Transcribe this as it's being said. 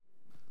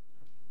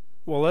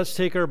Well, let's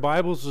take our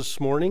Bibles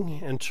this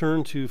morning and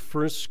turn to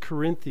 1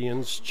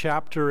 Corinthians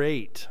chapter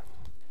 8.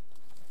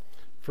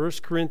 1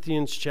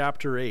 Corinthians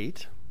chapter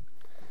 8.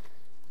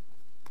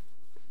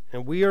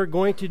 And we are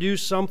going to do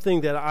something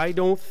that I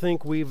don't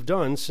think we've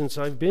done since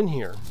I've been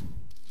here.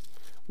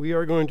 We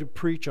are going to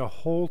preach a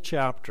whole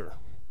chapter.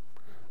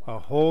 A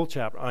whole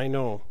chapter, I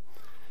know.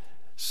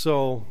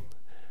 So,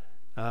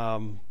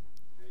 hang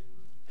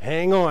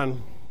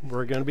on.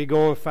 We're going to be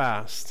going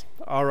fast.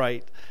 All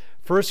right.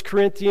 1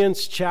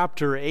 Corinthians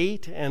chapter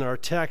 8, and our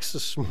text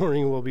this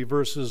morning will be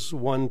verses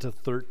 1 to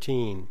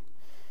 13.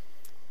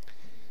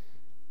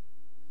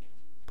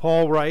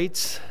 Paul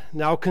writes,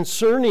 "Now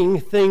concerning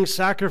things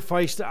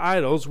sacrificed to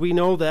idols, we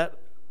know that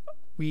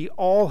we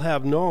all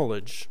have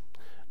knowledge.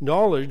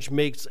 Knowledge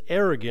makes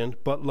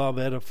arrogant, but love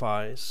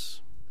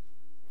edifies.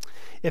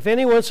 If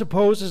anyone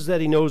supposes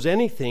that he knows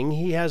anything,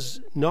 he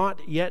has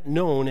not yet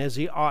known as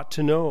he ought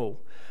to know.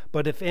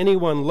 But if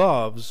anyone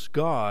loves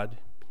God,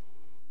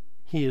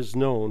 he is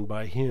known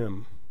by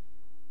him.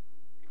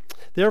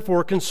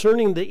 Therefore,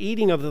 concerning the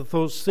eating of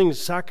those things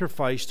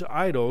sacrificed to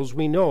idols,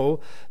 we know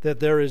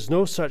that there is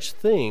no such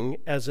thing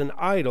as an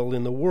idol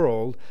in the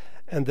world,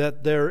 and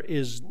that there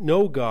is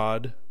no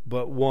God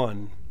but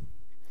one.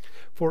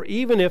 For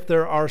even if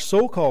there are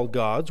so-called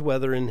gods,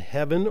 whether in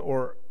heaven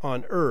or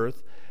on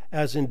earth,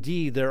 as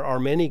indeed there are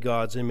many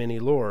gods and many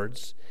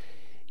lords,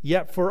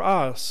 yet for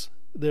us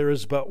there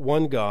is but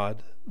one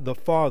God, the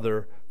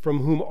Father, from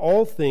whom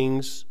all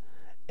things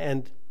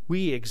and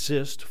we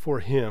exist for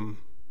him,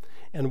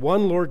 and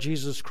one Lord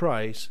Jesus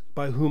Christ,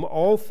 by whom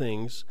all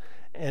things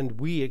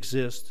and we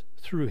exist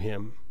through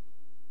him.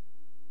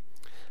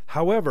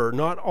 However,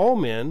 not all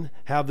men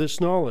have this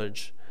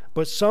knowledge,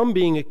 but some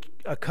being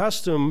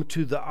accustomed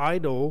to the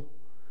idol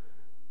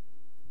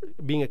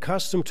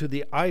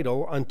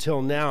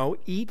until now,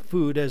 eat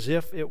food as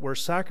if it were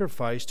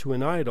sacrificed to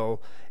an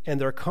idol, and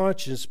their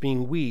conscience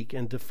being weak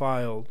and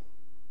defiled.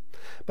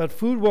 But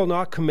food will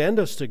not commend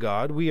us to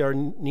God. We are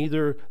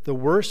neither the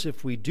worse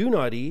if we do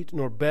not eat,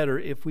 nor better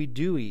if we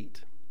do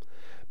eat.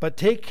 But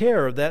take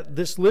care that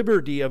this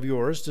liberty of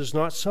yours does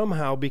not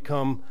somehow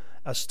become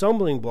a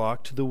stumbling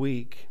block to the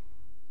weak.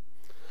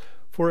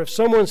 For if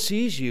someone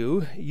sees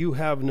you who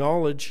have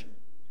knowledge,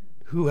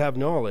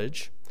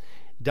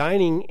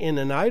 dining in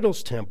an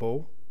idol's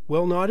temple,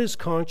 will not his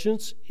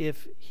conscience,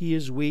 if he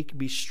is weak,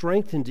 be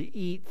strengthened to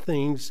eat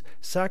things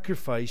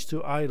sacrificed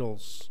to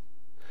idols?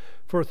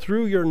 For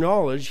through your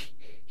knowledge,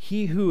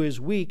 he who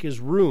is weak is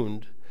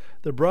ruined,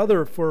 the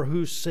brother for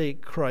whose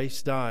sake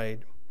Christ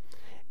died.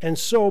 And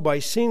so, by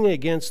sinning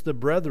against the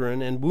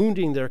brethren and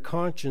wounding their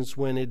conscience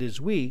when it is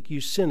weak,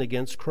 you sin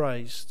against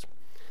Christ.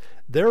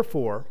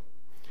 Therefore,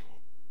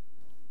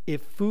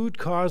 if food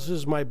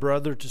causes my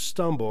brother to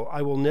stumble,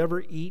 I will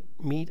never eat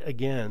meat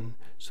again,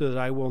 so that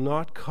I will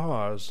not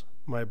cause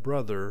my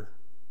brother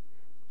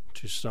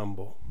to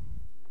stumble."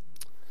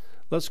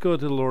 Let's go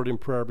to the Lord in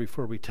prayer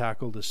before we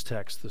tackle this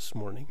text this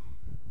morning.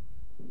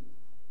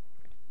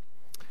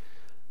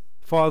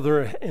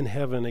 Father in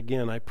heaven,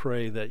 again, I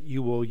pray that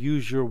you will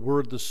use your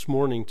word this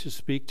morning to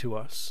speak to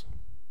us.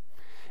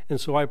 And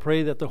so I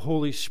pray that the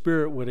Holy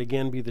Spirit would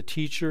again be the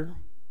teacher,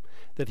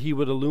 that he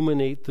would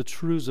illuminate the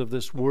truths of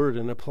this word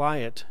and apply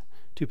it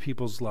to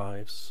people's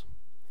lives.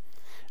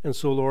 And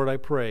so, Lord, I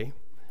pray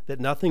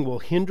that nothing will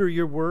hinder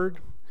your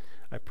word.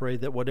 I pray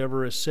that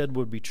whatever is said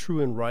would be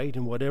true and right,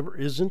 and whatever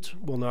isn't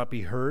will not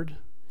be heard.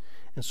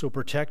 And so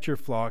protect your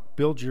flock,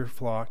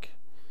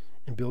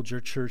 and build your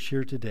church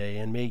here today,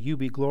 and may you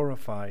be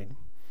glorified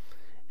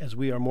as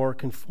we are more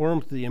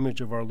conformed to the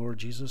image of our Lord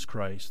Jesus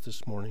Christ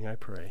this morning, I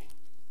pray.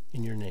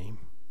 In your name,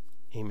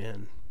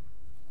 amen.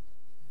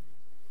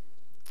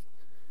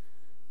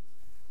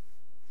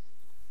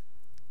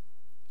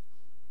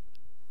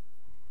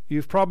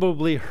 You've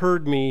probably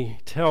heard me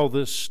tell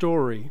this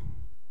story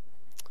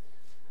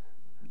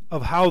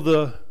of how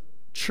the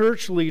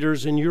church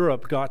leaders in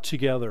Europe got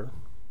together.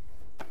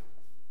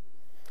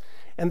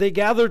 And they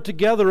gathered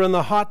together, and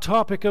the hot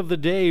topic of the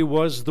day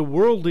was the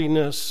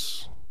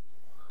worldliness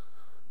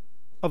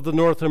of the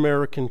North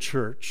American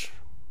church.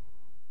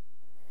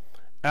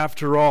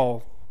 After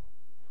all,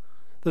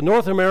 the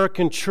North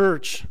American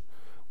church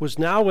was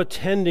now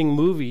attending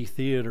movie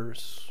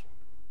theaters.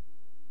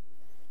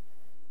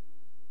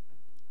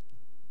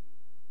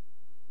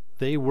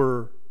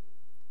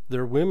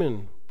 Their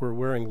women were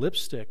wearing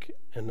lipstick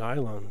and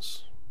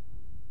nylons.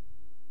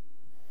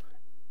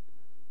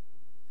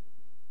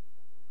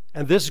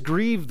 And this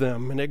grieved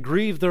them, and it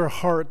grieved their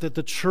heart that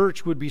the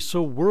church would be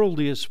so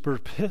worldly as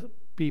to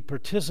be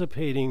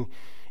participating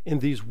in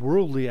these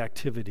worldly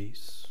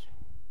activities.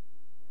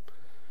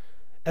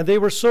 And they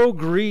were so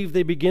grieved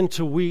they began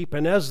to weep,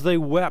 and as they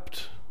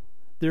wept,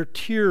 their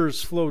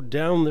tears flowed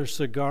down their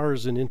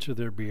cigars and into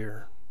their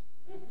beer.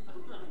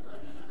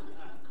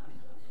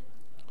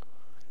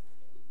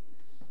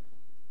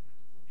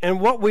 And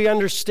what we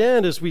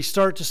understand as we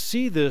start to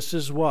see this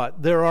is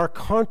what? There are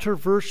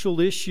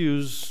controversial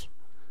issues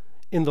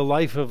in the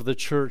life of the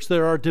church.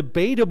 There are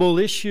debatable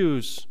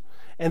issues,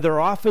 and they're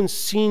often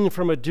seen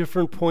from a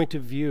different point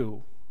of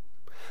view.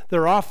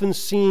 They're often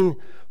seen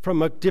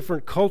from a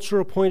different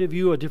cultural point of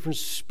view, a different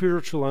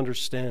spiritual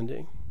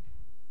understanding.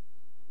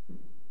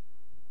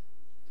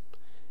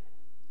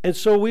 And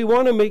so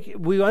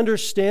we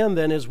understand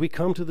then as we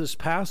come to this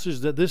passage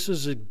that this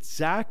is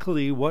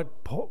exactly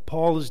what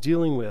Paul is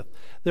dealing with.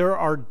 There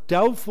are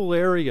doubtful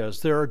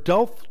areas, there are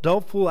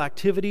doubtful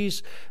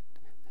activities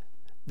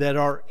that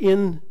are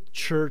in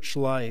church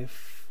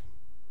life.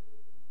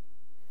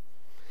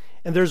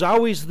 And there's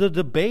always the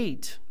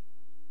debate,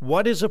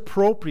 what is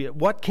appropriate?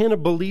 What can a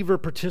believer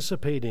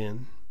participate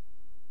in?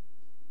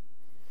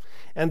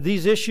 And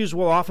these issues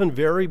will often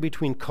vary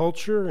between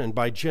culture and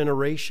by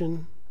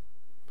generation.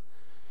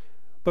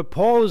 But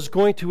Paul is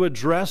going to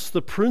address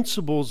the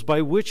principles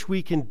by which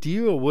we can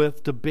deal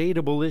with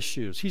debatable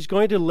issues. He's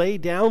going to lay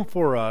down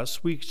for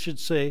us, we should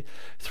say,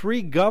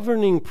 3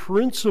 governing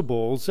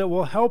principles that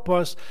will help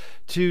us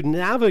to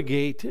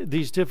navigate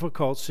these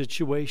difficult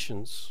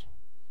situations.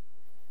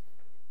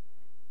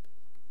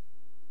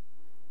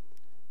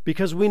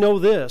 Because we know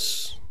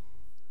this,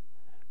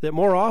 that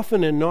more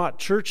often than not,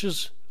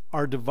 churches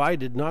are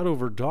divided not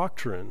over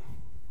doctrine,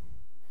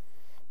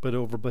 but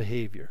over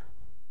behavior.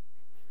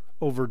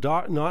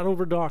 Not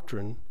over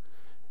doctrine,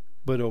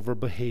 but over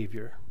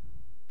behavior.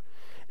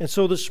 And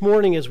so this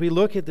morning, as we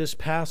look at this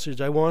passage,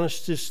 I want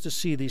us just to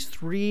see these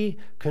 3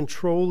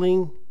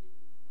 controlling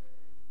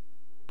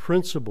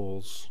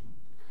principles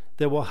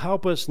that will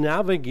help us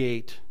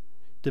navigate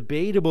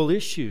debatable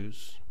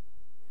issues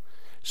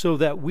so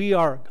that we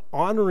are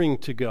honoring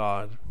to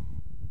God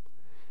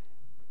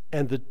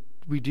and that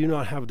we do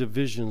not have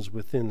divisions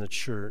within the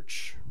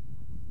church.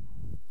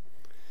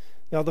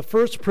 Now, the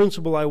first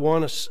principle I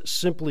want us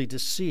simply to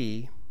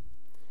see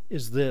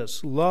is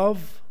this: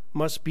 love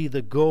must be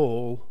the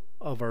goal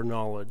of our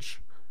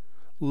knowledge.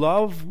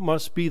 Love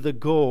must be the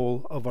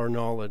goal of our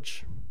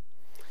knowledge.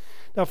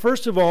 Now,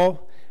 first of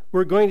all,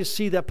 we're going to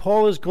see that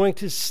Paul is going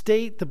to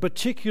state the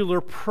particular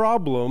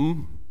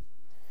problem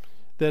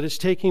that is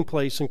taking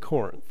place in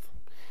Corinth.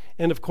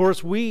 And of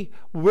course, we're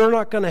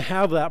not going to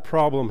have that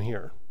problem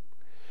here.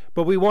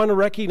 But we want to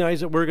recognize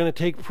that we're going to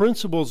take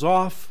principles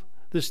off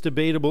this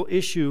debatable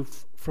issue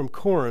from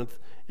Corinth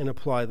and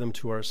apply them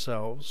to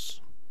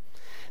ourselves.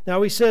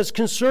 Now he says,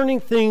 concerning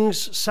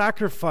things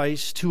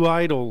sacrificed to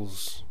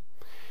idols.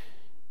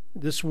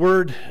 This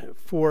word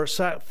for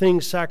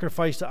things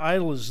sacrificed to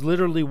idols is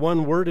literally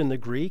one word in the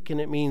Greek, and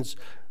it means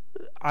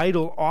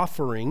idol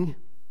offering.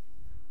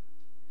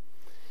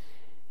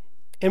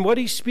 And what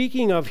he's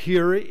speaking of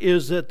here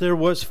is that there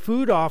was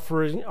food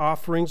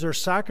offerings or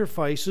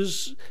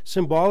sacrifices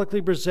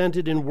symbolically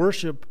presented in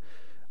worship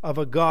of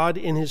a god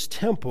in his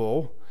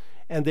temple,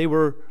 and they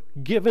were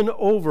given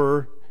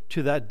over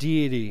to that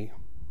deity.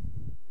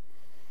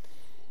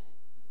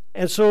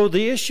 And so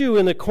the issue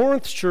in the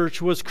Corinth church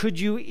was,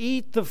 could you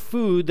eat the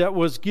food that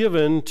was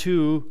given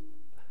to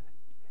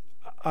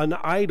an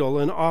idol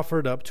and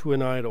offered up to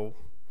an idol?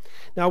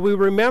 Now we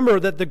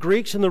remember that the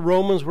Greeks and the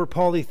Romans were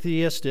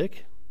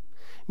polytheistic,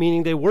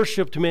 meaning they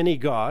worshipped many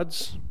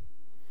gods.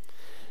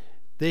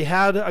 They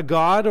had a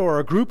god or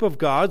a group of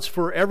gods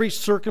for every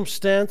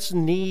circumstance,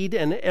 need,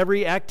 and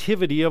every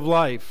activity of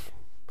life.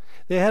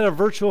 They had a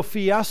virtual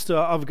fiesta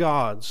of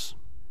gods.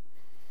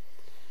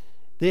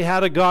 They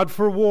had a god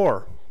for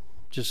war.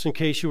 Just in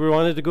case you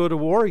wanted to go to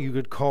war, you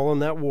could call on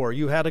that war.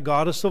 You had a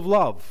goddess of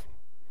love.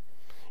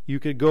 You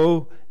could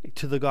go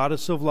to the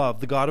goddess of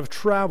love, the god of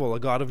travel, a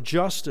god of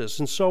justice,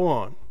 and so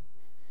on.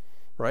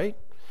 Right?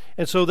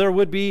 And so there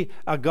would be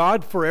a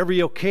god for every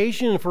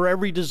occasion and for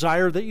every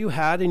desire that you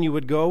had, and you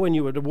would go and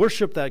you would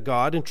worship that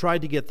god and try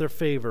to get their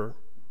favor.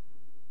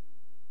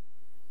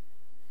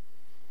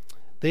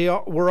 They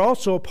were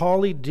also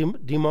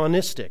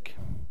polydemonistic,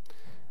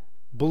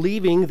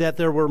 believing that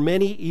there were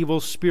many evil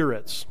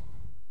spirits.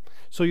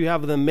 So you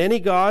have the many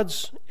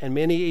gods and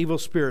many evil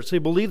spirits. They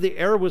believed the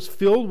air was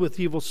filled with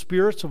evil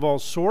spirits of all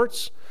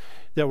sorts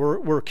that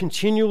were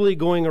continually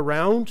going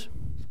around.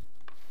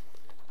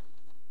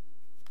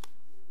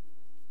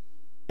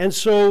 And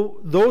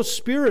so those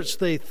spirits,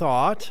 they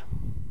thought,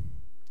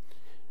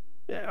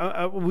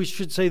 we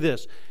should say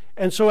this,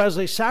 and so as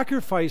they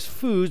sacrificed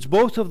foods,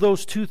 both of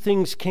those two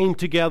things came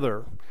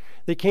together.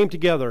 They came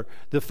together.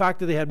 The fact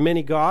that they had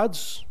many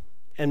gods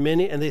and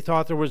they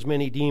thought there was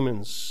many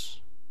demons.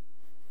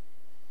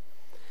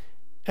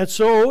 And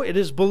so it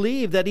is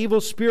believed that evil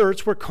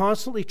spirits were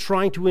constantly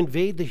trying to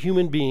invade the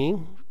human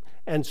being,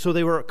 and so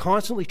they were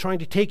constantly trying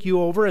to take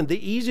you over, and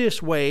the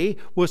easiest way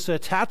was to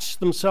attach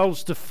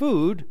themselves to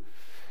food.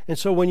 And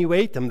so when you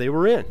ate them, they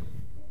were in.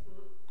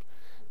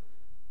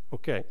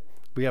 Okay,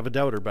 we have a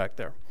doubter back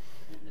there.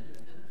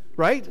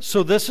 Right?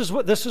 So this is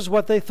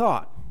what they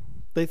thought.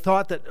 They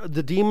thought that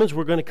the demons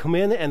were going to come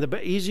in, and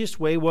the easiest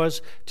way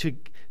was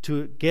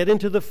to get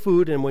into the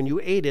food, and when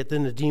you ate it,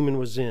 then the demon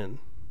was in.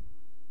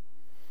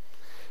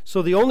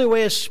 So the only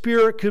way a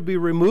spirit could be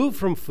removed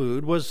from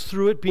food was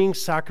through it being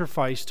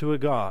sacrificed to a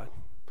god.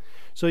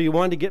 So you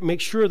wanted to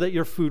make sure that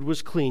your food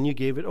was clean. You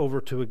gave it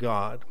over to a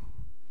god.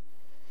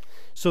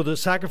 So the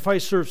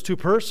sacrifice serves two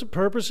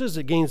purposes.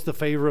 It gains the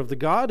favor of the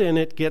god, and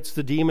it gets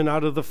the demon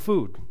out of the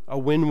food. A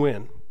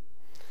win-win.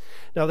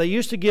 Now, they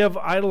used to give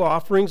idol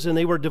offerings, and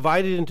they were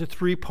divided into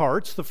three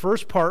parts. The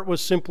first part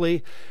was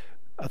simply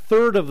a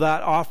third of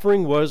that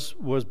offering was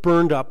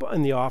burned up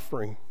in the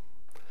offering.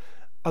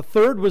 A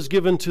third was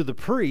given to the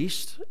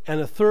priest, and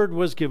a third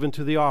was given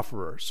to the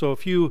offerer. So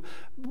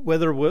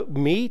whether it was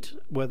meat,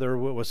 whether it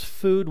was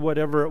food,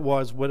 whatever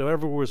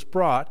was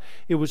brought,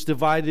 it was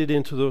divided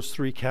into those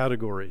three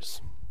categories.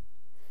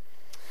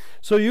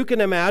 So you can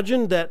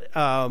imagine that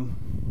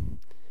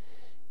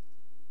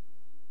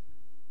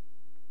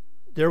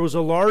there was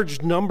a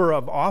large number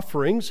of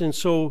offerings, and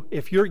so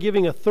if you're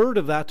giving a third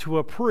of that to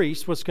a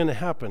priest, what's going to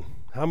happen?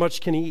 How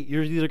much can he eat?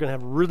 You're either going to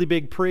have really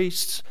big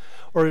priests,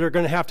 or they're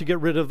going to have to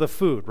get rid of the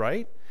food,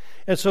 right?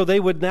 And so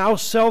they would now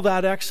sell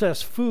that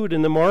excess food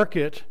in the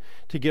market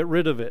to get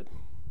rid of it.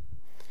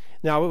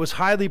 Now, it was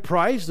highly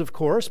prized, of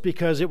course,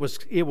 because it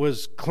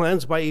was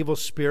cleansed by evil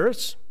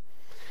spirits.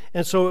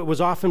 And so it was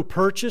often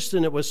purchased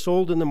and it was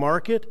sold in the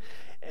market.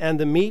 And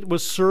the meat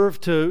was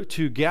served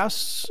to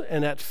guests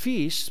and at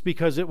feasts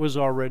because it was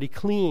already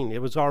clean.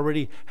 It was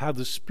already had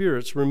the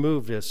spirits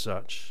removed as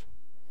such.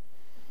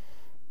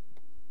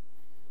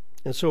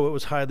 And so it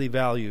was highly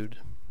valued.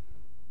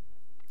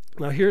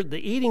 Now here, the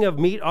eating of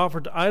meat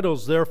offered to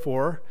idols,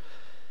 therefore,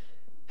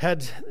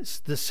 had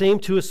the same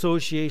two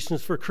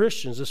associations for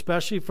Christians,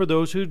 especially for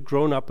those who'd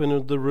grown up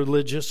in the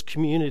religious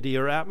community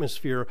or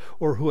atmosphere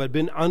or who had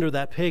been under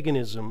that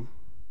paganism.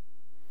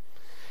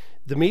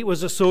 The meat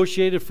was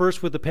associated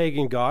first with the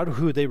pagan god,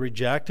 who they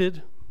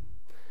rejected,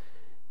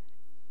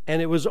 and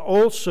it was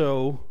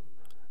also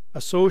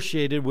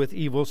associated with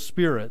evil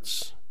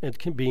spirits and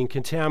being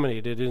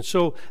contaminated. And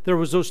so there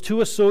was those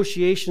two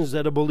associations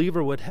that a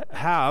believer would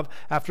have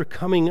after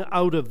coming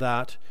out of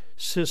that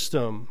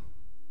system.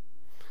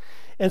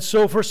 And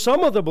so for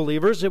some of the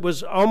believers, it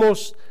was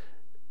almost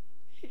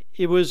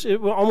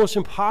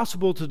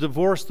impossible to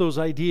divorce those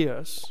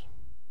ideas.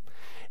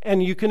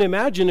 And you can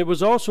imagine it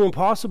was also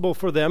impossible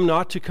for them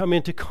not to come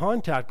into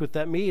contact with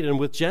that meat and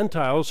with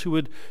Gentiles who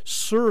would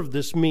serve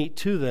this meat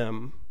to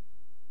them.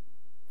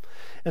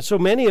 And so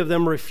many of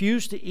them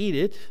refused to eat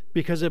it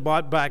because it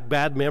brought back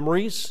bad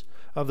memories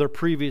of their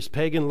previous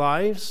pagan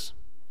lives.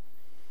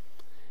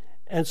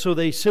 And so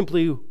they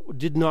simply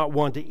did not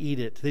want to eat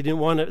it. They didn't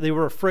want to, they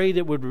were afraid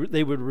they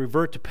would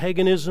revert to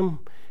paganism,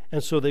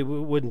 and so they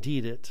wouldn't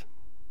eat it.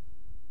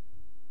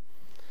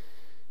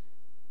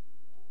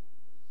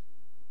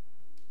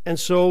 And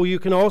so you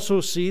can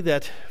also see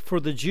that for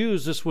the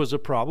Jews this was a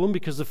problem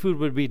because the food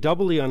would be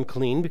doubly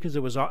unclean because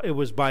it was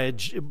offered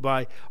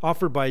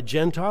by a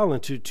Gentile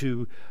and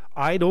to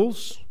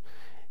idols.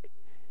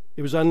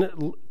 It was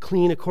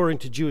unclean according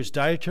to Jewish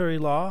dietary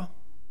law.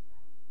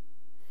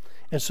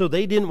 And so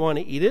they didn't want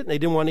to eat it. They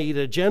didn't want to eat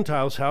at a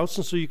Gentile's house.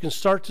 And so you can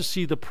start to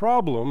see the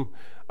problem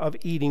of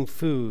eating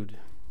food.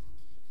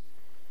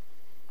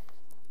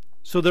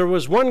 So there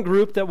was one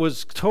group that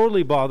was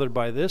totally bothered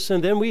by this,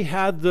 and then we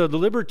had the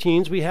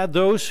libertines. We had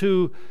those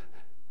who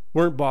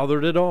weren't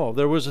bothered at all.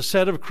 There was a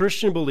set of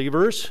Christian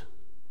believers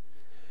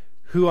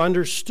who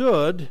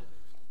understood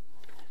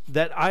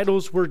that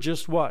idols were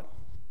just what?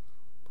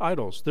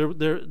 Idols.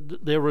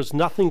 There was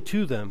nothing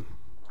to them.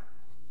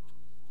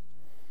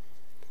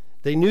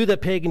 They knew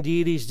that pagan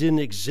deities didn't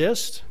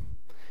exist.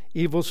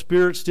 Evil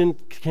spirits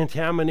didn't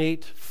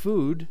contaminate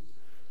food.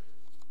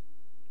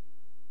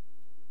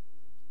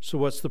 So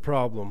what's the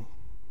problem?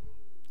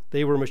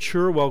 They were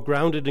mature, well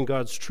grounded in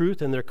God's truth,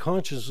 and their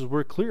consciences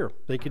were clear.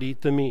 They could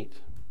eat the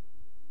meat.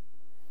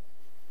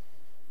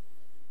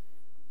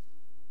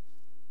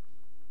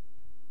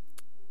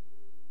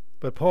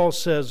 But Paul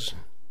says,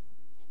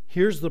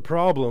 here's the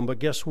problem, but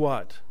guess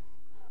what?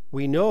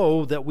 We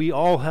know that we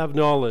all have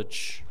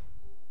knowledge.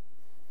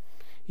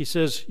 He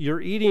says,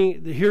 you're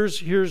eating, here's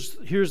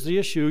the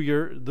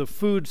issue, the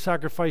food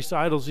sacrificed to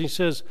idols. He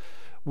says,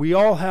 we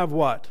all have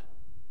what?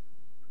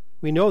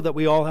 We know that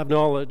we all have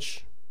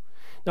knowledge.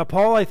 Now,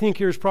 Paul, I think,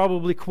 here is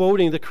probably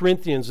quoting the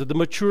Corinthians, the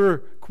mature,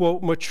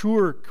 quote,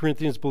 mature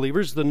Corinthians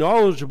believers, the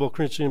knowledgeable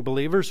Christian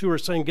believers who are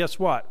saying, guess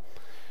what?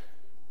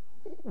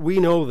 We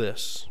know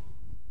this.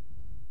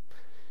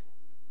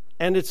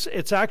 And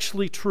it's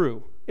actually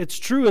true. It's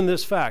true in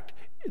this fact.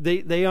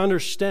 They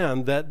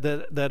understand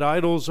that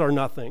idols are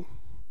nothing,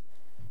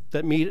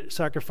 that meat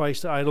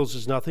sacrificed to idols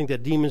is nothing,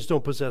 that demons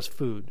don't possess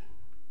food.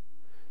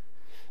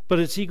 But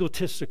it's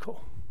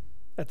egotistical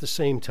at the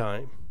same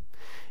time.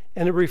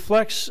 And it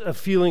reflects a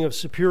feeling of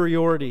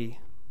superiority.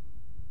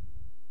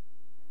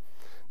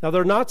 Now,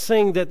 they're not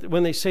saying that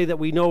when they say that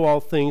we know all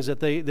things, that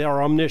they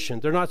are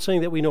omniscient. They're not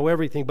saying that we know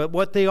everything. But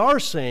what they are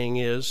saying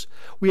is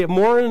we have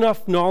more than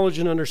enough knowledge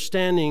and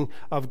understanding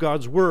of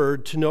God's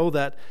word to know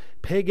that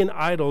pagan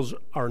idols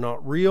are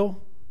not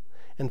real,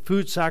 and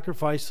food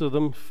sacrificed to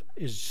them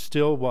is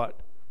still what?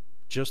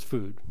 Just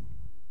food.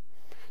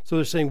 So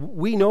they're saying,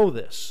 we know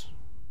this.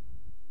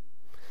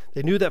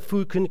 They knew that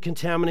food couldn't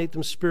contaminate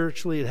them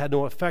spiritually. It had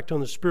no effect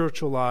on their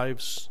spiritual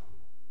lives.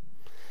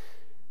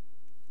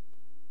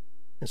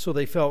 And so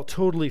they felt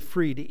totally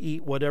free to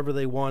eat whatever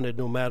they wanted,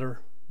 no matter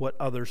what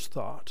others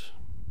thought.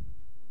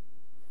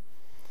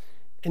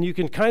 And you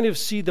can kind of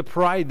see the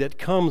pride that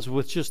comes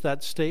with just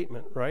that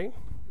statement, right?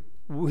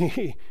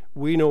 We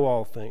know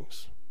all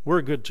things.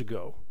 We're good to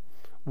go.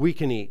 We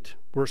can eat.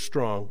 We're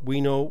strong.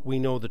 We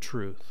know the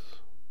truth.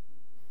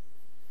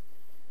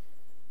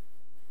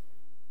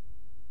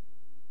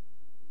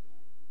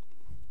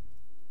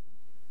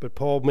 But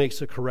Paul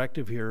makes a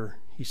corrective here.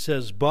 He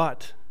says,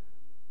 but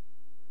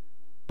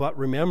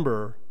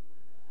remember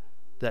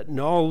that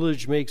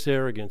knowledge makes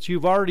arrogance.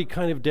 You've already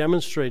kind of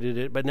demonstrated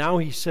it, but now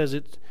he says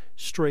it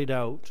straight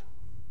out.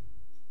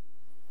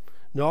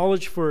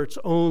 Knowledge for its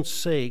own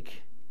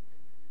sake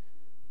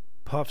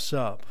puffs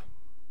up,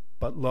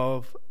 but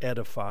love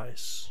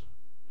edifies.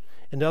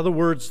 In other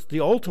words, the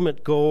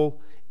ultimate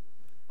goal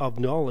of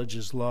knowledge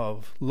is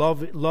love.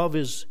 Love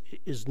is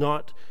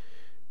not,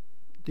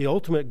 the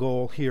ultimate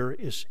goal here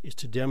is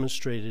to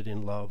demonstrate it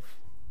in love.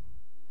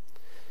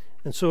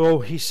 And so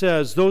he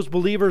says, those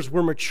believers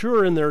were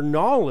mature in their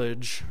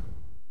knowledge,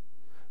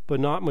 but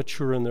not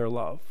mature in their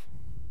love.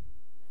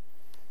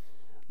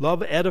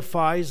 Love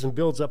edifies and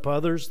builds up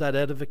others. That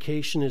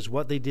edification is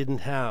what they didn't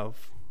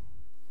have.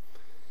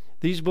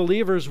 These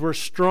believers were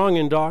strong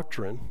in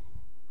doctrine.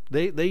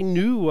 They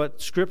knew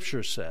what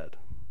Scripture said,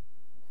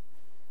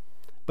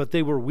 but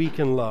they were weak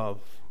in love.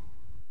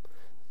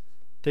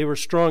 They were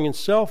strong in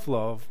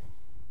self-love,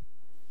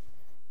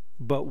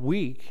 but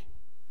weak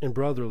in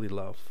brotherly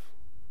love.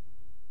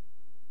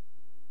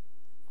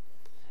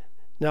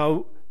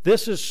 Now,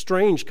 this is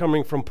strange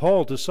coming from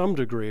Paul to some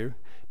degree,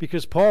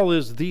 because Paul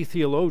is the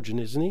theologian,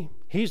 isn't he?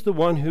 He's the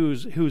one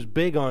who's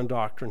big on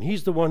doctrine.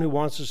 He's the one who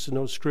wants us to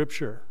know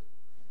Scripture.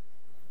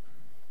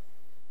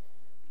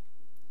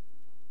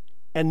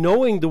 And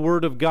knowing the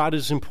Word of God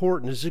is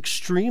important, is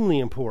extremely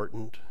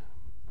important.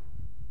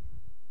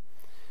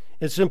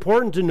 It's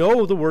important to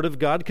know the Word of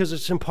God because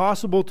it's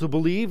impossible to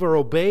believe or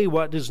obey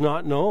what is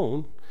not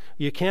known.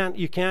 You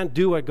can't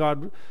do what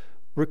God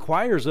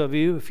requires of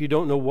you if you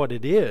don't know what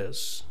it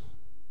is.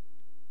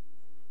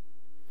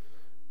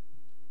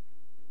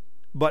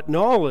 But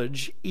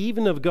knowledge,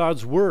 even of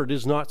God's Word,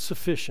 is not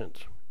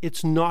sufficient.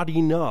 It's not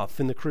enough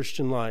in the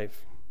Christian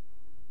life.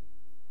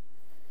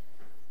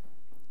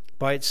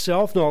 By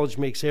itself, knowledge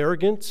makes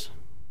arrogance.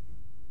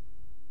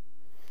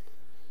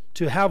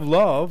 To have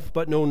love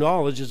but no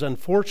knowledge is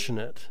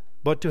unfortunate,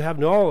 but to have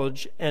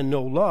knowledge and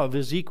no love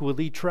is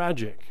equally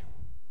tragic.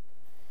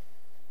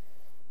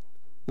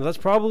 Now, that's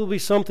probably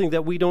something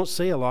that we don't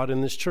say a lot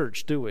in this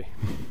church, do we?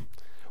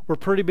 We're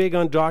pretty big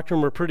on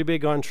doctrine, we're pretty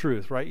big on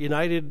truth, right?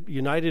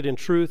 United in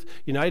truth,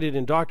 united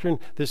in doctrine,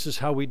 this is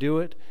how we do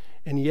it.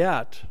 And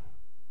yet,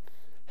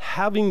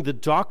 having the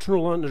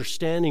doctrinal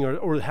understanding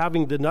or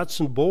having the nuts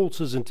and bolts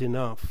isn't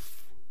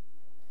enough.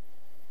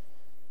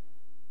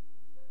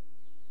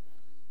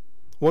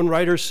 One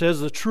writer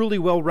says, a truly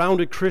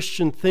well-rounded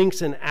Christian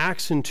thinks and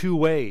acts in two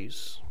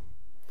ways,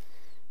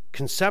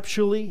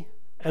 conceptually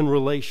and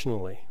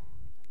relationally.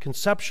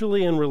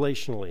 Conceptually and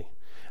relationally.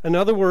 In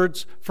other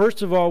words,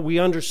 first of all, we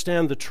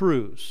understand the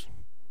truths,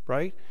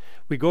 right?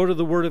 We go to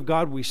the Word of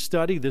God, we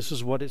study, this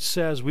is what it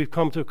says, we've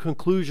come to a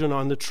conclusion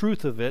on the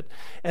truth of it,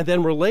 and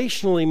then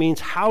relationally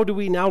means how do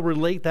we now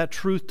relate that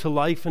truth to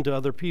life and to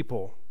other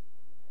people?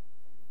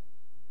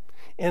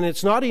 And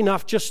it's not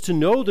enough just to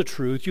know the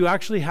truth, you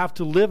actually have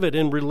to live it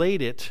and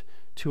relate it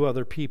to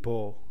other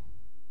people.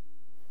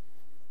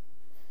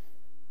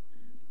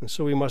 And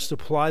so we must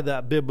apply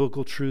that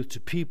biblical truth to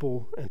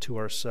people and to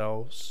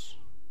ourselves.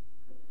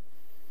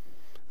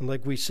 And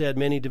like we said,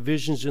 many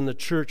divisions in the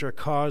church are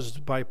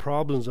caused by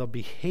problems of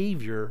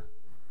behavior,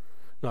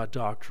 not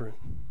doctrine.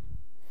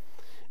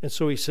 And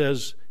so he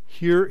says,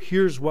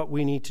 here's what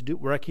we need to do,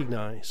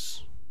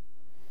 recognize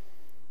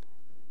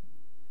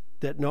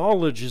that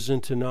knowledge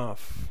isn't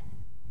enough.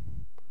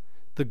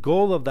 The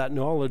goal of that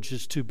knowledge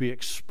is to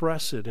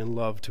express it in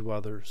love to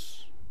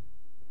others,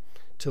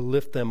 to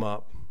lift them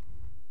up,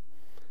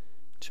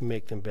 to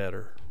make them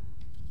better.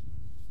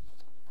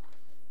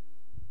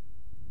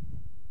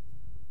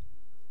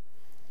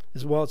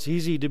 Well, it's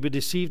easy to be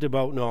deceived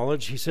about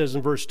knowledge. He says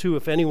in verse 2,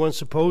 if anyone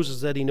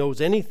supposes that he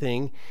knows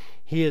anything,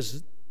 he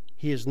is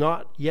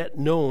not yet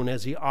known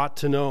as he ought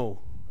to know.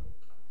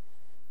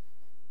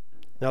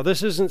 Now,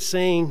 this isn't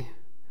saying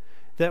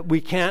that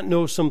we can't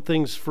know some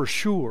things for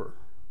sure.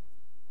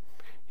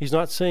 He's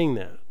not saying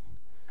that.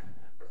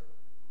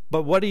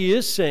 But what he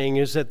is saying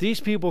is that these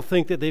people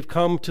think that they've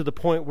come to the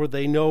point where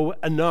they know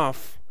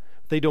enough,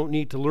 they don't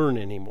need to learn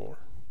anymore.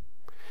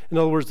 In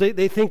other words,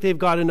 they think they've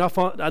got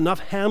enough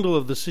handle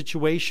of the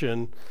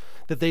situation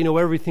that they know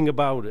everything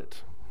about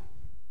it.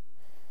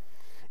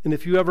 And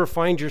if you ever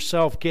find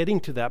yourself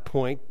getting to that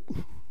point,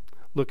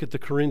 look at the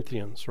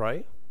Corinthians,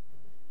 right?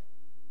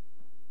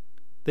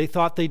 They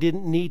thought they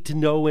didn't need to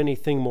know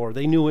anything more.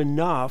 They knew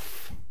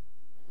enough.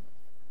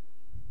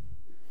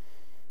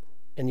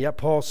 And yet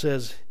Paul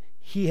says,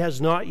 he has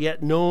not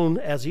yet known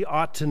as he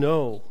ought to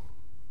know.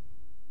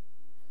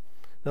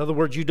 In other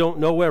words, you don't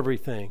know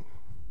everything.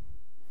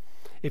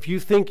 If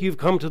you think you've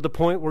come to the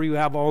point where you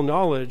have all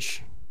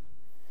knowledge,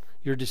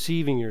 you're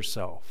deceiving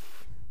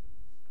yourself.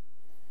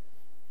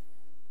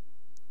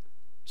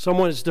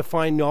 Someone has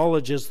defined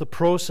knowledge as the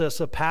process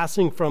of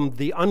passing from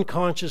the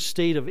unconscious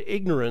state of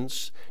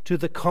ignorance to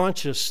the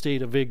conscious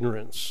state of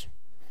ignorance.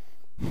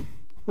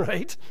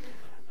 Right?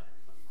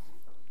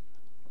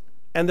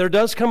 And there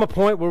does come a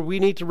point where we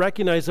need to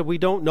recognize that we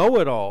don't know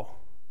it all.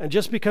 And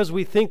just because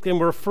we think and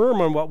we're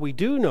firm on what we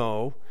do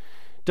know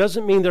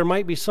doesn't mean there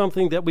might be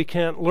something that we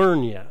can't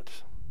learn yet.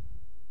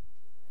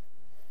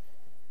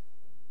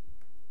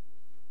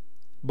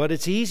 But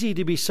it's easy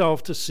to be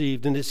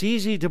self-deceived, and it's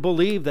easy to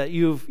believe that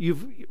you've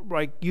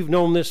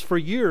known this for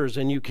years,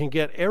 and you can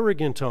get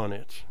arrogant on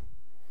it.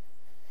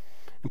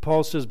 And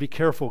Paul says, be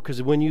careful,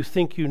 because when you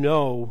think you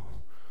know,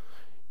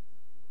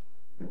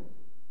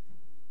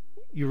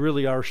 you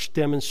really are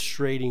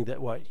demonstrating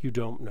that what you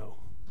don't know.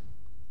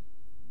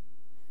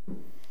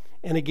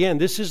 And again,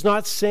 this is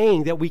not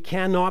saying that we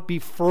cannot be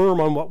firm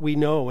on what we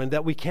know and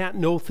that we can't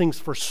know things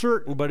for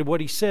certain. But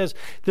what he says,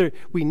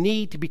 we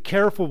need to be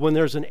careful when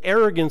there's an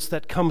arrogance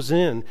that comes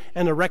in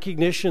and a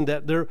recognition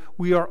that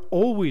we are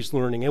always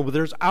learning and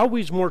there's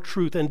always more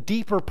truth and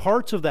deeper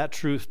parts of that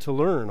truth to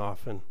learn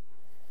often,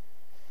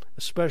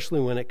 especially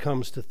when it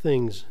comes to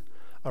things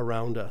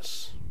around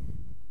us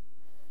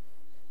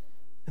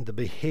and the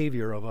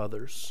behavior of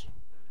others.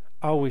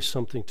 Always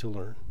something to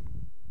learn.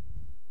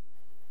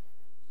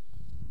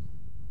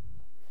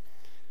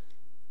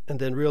 And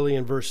then really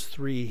in verse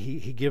 3,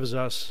 he gives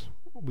us,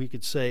 we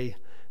could say,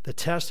 the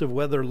test of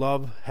whether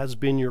love has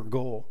been your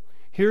goal.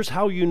 Here's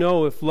how you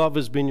know if love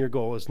has been your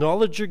goal. Is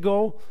knowledge your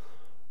goal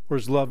or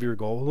is love your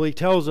goal? Well, he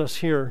tells us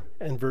here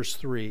in verse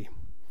 3,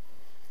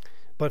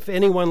 but if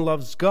anyone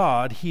loves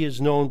God, he is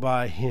known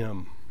by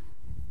him.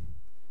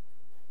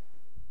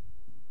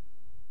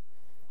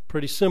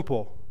 Pretty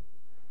simple.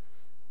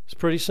 It's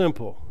pretty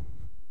simple.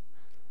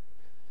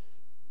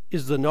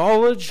 Is the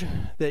knowledge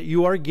that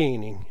you are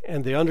gaining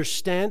and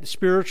the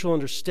spiritual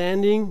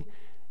understanding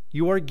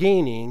you are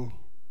gaining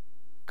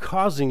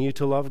causing you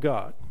to love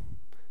God?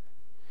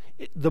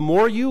 The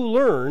more you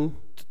learn,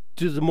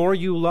 the more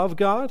you love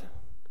God?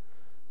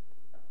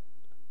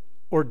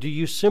 Or do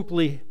you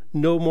simply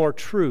know more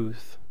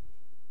truth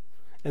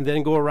and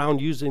then go around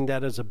using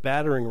that as a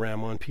battering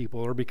ram on people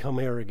or become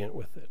arrogant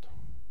with it?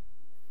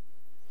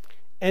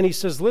 And he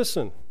says,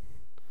 listen,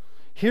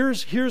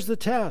 here's the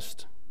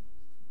test.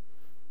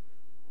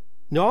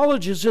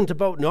 Knowledge isn't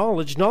about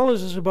knowledge.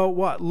 Knowledge is about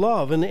what?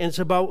 Love. And it's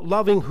about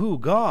loving who?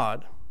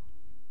 God.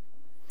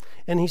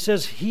 And he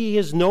says he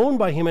is known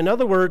by him. In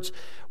other words,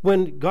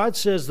 when God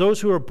says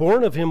those who are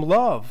born of him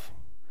love,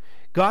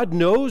 God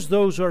knows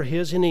those are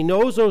his, and he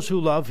knows those who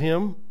love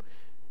him,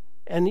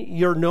 and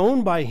you're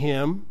known by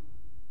him.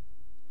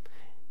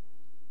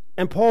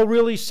 And Paul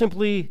really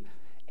simply,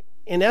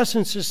 in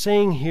essence, is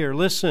saying here,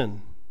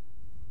 listen,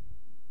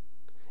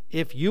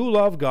 if you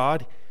love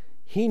God,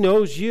 he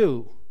knows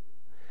you.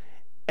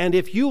 And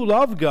if you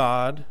love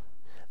God,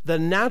 the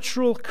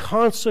natural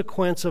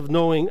consequence of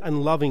knowing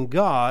and loving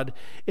God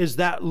is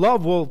that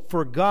love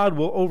for God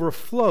will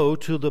overflow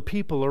to the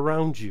people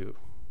around you.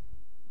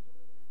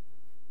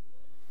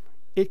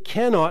 It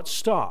cannot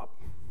stop.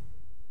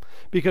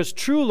 Because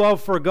true love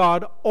for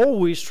God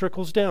always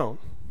trickles down.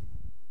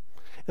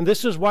 And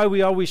this is why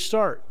we always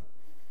start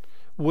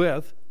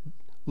with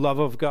love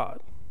of God.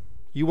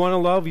 You want to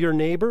love your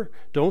neighbor?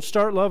 Don't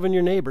start loving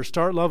your neighbor.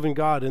 Start loving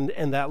God,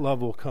 and that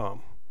love will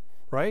come.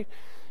 Right?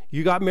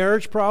 You got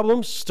marriage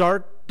problems?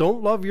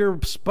 Don't love your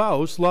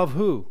spouse, love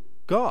who?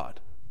 God.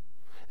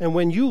 And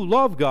when you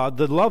love God,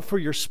 the love for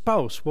your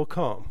spouse will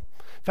come.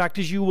 Fact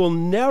is, you will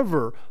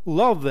never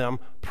love them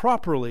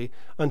properly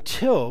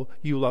until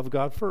you love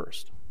God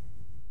first.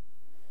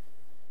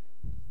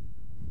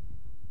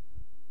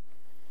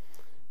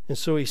 And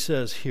so he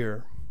says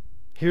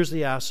here's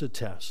the acid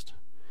test.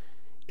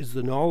 Is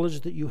the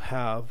knowledge that you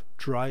have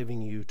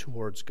driving you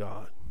towards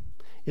God?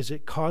 Is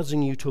it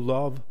causing you to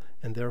love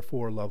and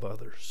therefore love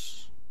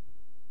others?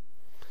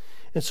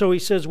 And so he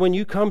says, when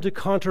you come to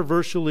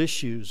controversial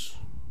issues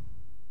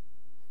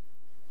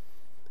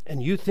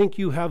and you think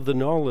you have the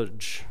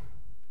knowledge,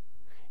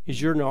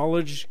 is your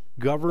knowledge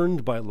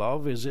governed by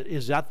love?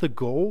 Is that the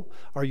goal?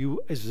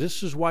 Is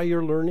this why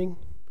you're learning?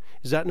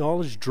 Is that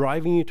knowledge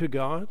driving you to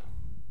God?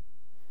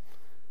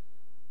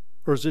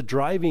 Or is it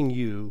driving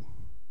you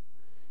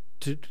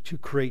to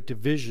create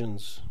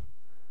divisions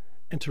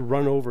and to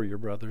run over your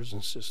brothers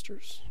and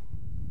sisters?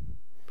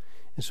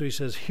 And so he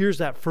says, here's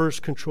that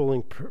first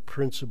controlling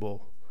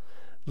principle.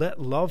 Let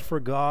love for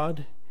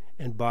God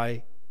and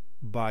by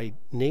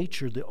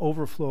nature, the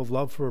overflow of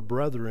love for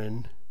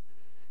brethren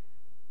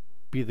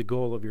be the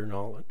goal of your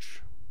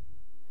knowledge.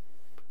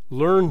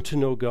 Learn to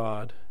know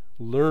God.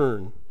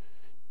 Learn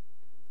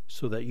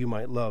so that you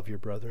might love your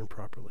brethren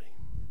properly.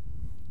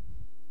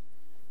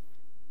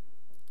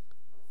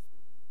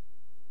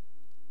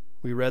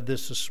 We read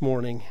this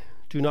morning.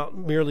 Do not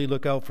merely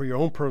look out for your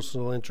own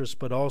personal interests,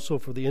 but also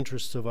for the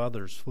interests of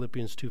others.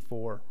 Philippians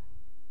 2:4.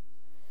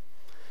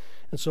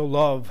 And so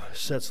love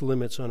sets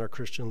limits on our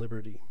Christian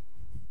liberty.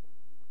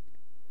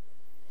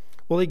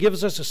 Well, he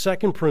gives us a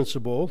second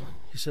principle.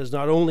 He says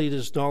not only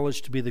is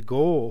knowledge to be the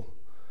goal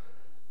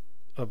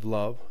of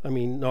love,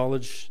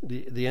 knowledge,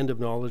 the end of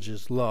knowledge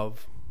is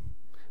love,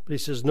 but he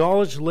says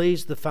knowledge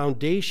lays the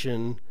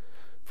foundation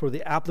for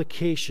the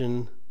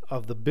application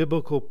of the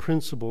biblical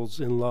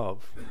principles in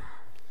love.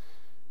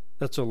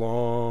 That's a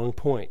long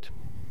point.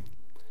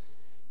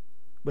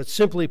 But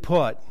simply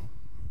put,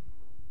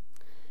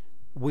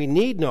 we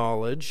need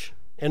knowledge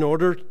in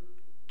order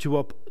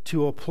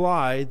to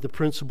apply the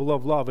principle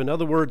of love. In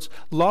other words,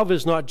 love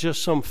is not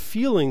just some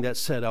feeling that's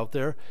set out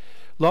there.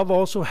 Love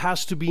also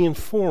has to be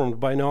informed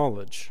by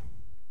knowledge.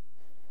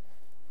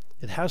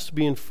 It has to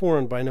be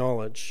informed by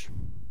knowledge.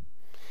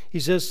 He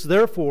says,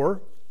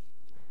 therefore,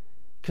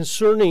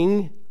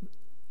 concerning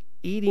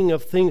eating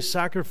of things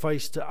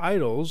sacrificed to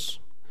idols,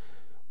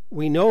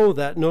 we know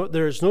that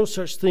there is no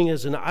such thing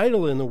as an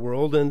idol in the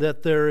world, and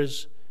that there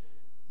is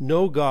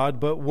no God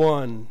but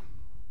one.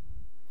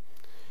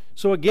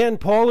 So again,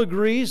 Paul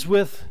agrees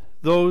with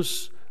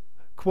those,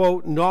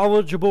 quote,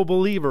 knowledgeable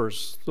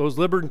believers, those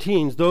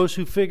libertines, those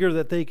who figure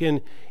that they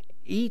can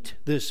eat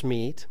this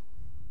meat.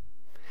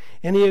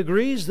 And he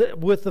agrees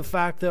with the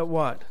fact that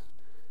what?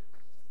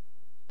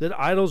 That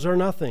idols are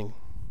nothing.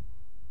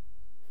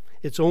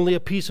 It's only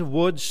a piece of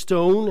wood,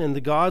 stone, and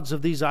the gods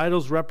of these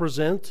idols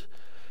represented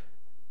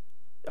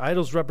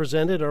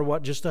are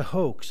what? Just a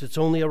hoax. It's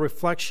only a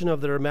reflection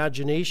of their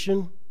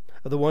imagination,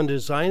 of the one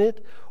designing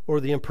it, or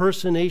the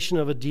impersonation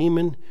of a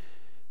demon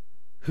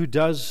who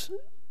does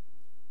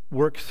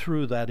work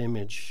through that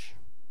image.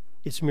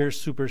 It's mere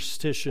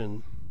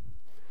superstition.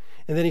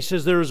 And then he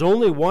says there is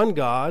only one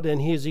God,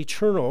 and he is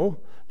eternal,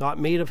 not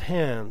made of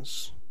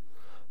hands.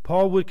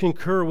 Paul would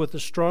concur with the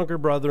stronger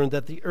brethren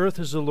that the earth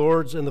is the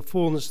Lord's and the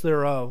fullness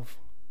thereof.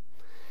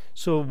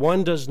 So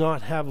one does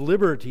have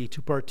liberty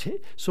to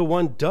partake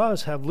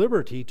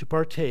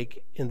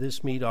in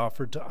this meat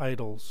offered to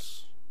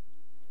idols.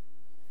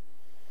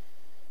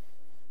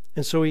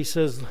 And so he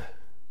says,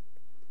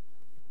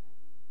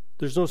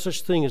 there's no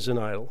such thing as an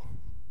idol.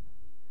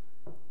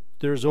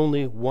 There's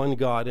only one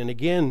God. And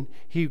again,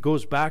 he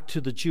goes back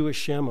to the Jewish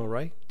Shema,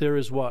 right? There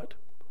is what?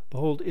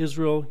 Behold,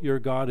 Israel, your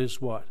God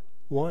is what?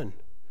 One.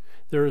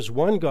 There is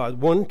one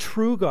God, one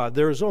true God.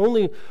 There is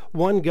only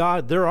one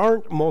God. There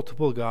aren't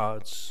multiple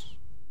gods.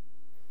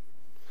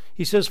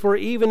 He says, for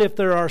even if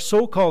there are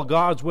so-called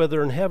gods,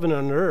 whether in heaven or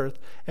on earth,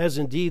 as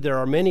indeed there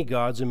are many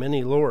gods and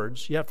many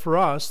lords, yet for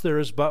us there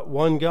is but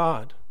one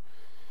God.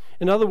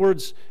 In other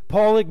words,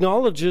 Paul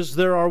acknowledges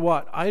there are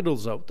what?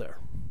 Idols out there.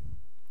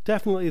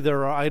 Definitely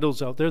there are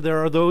idols out there. There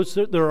are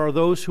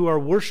those who are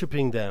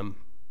worshiping them.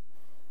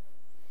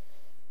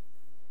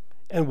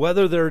 And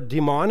whether they're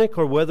demonic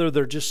or whether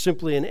they're just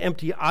simply an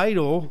empty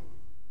idol,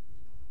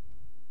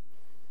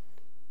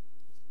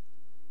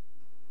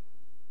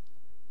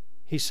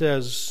 he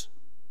says,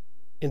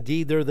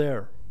 indeed they're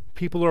there.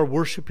 People are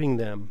worshiping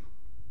them.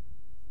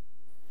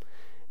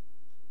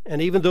 And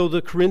even though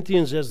the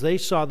Corinthians, as they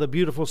saw the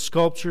beautiful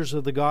sculptures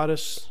of the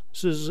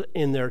goddesses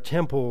in their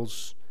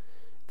temples,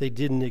 they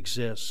didn't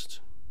exist.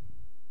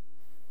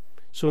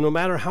 So no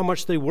matter how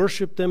much they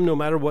worshiped them, no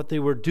matter what they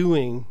were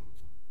doing,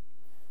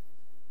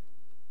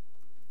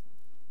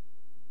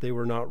 they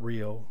were not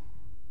real.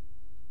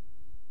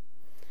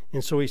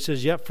 And so he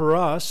says, yet for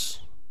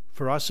us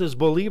as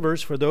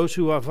believers, for those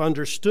who have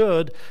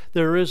understood,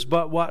 there is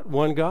but what?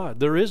 One God.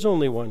 There is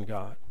only one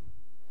God.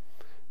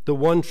 The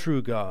one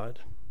true God.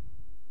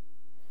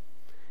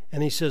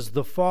 And he says,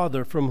 the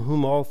Father, from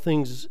whom are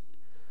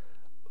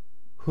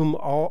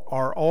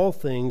all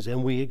things,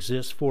 and we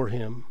exist for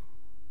him.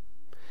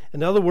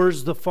 In other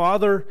words, the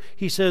Father,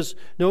 he says,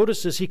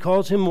 notice this, he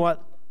calls him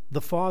what? The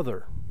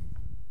Father.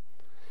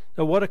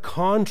 Now, what a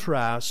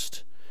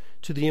contrast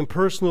to the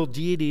impersonal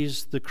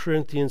deities the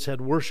Corinthians had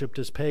worshipped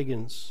as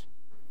pagans.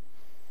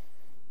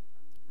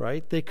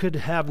 Right? They could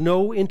have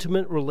no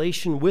intimate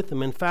relation with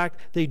them. In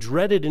fact, they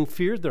dreaded and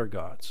feared their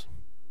gods.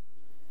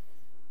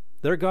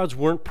 Their gods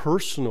weren't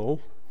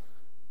personal.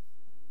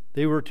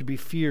 They were to be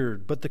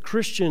feared. But the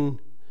Christians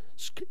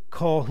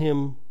call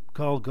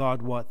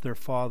God what? Their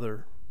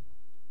Father.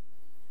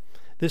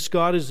 This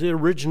God is the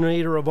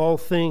originator of all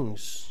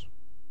things.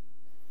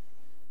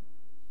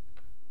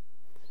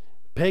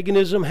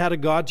 Paganism had a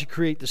god to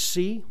create the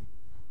sea,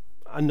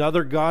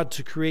 another god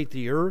to create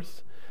the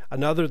earth,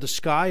 another the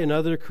sky,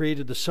 another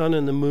created the sun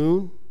and the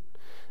moon.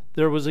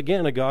 There was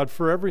again a God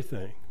for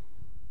everything.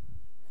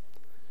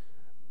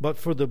 But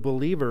for the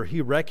believer,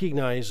 he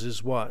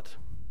recognizes what?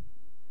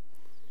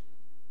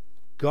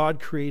 God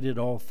created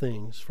all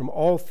things, from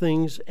all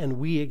things, and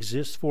we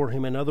exist for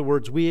him. In other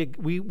words, we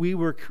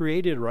were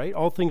created, right?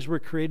 All things were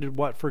created,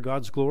 what? For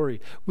God's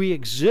glory. We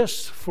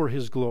exist for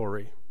his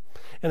glory.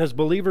 And as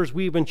believers,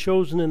 we've been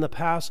chosen in the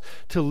past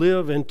to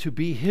live and to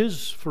be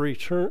his for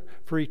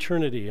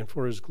eternity and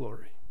for his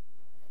glory.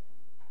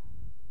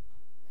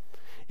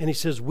 And he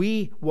says,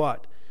 we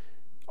what?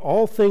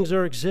 All things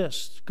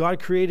exist. God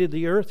created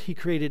the earth. He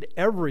created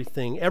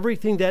everything.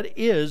 Everything that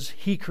is,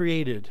 he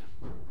created.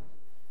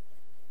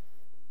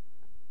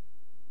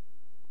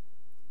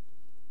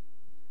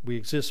 We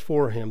exist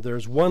for him.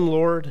 There's one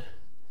Lord,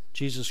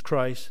 Jesus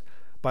Christ,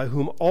 by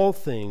whom are all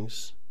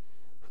things,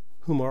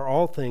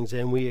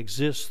 and we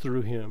exist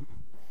through him.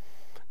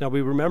 Now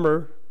we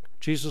remember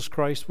Jesus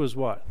Christ was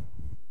what?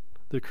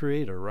 The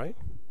creator, right?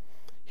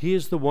 He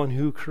is the one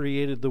who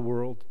created the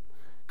world.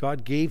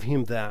 God gave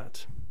him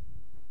that.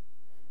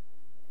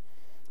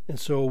 And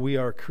so we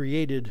are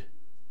created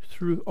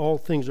through, all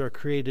things are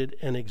created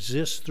and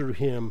exist through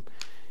him.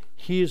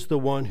 He is the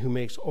one who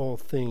makes all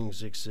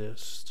things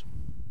exist.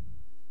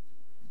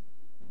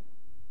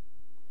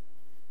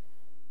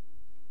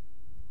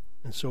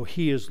 And so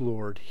he is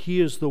Lord.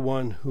 He is the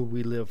one who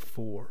we live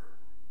for.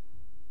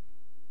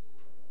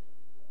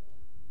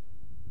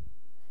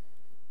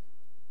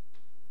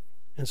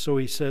 And so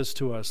he says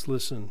to us,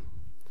 listen,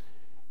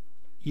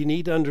 you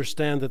need to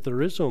understand that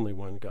there is only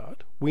one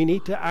God. We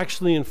need to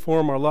actually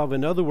inform our love.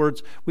 In other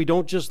words, we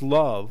don't just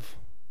love,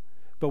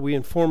 but we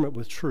inform it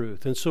with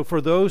truth. And so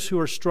for those who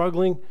are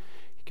struggling,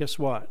 guess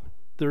what?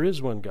 There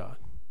is one God.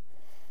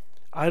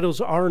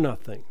 Idols are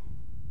nothing.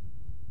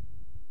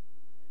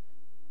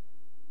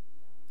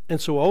 And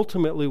so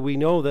ultimately we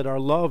know that our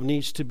love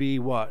needs to be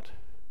what?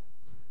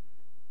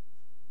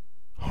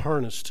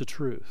 Harnessed to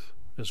truth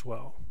as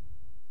well.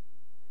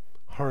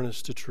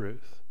 Harnessed to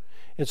truth.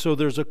 And so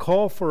there's a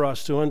call for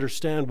us to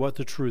understand what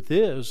the truth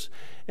is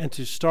and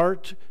to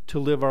start to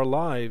live our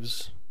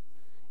lives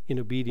in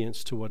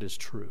obedience to what is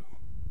true.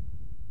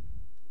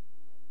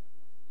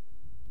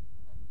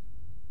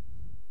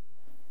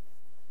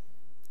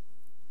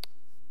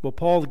 Well,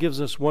 Paul gives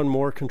us one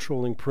more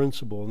controlling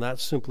principle, and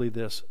that's simply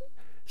this: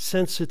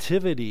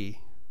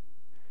 sensitivity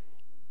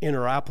in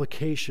our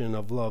application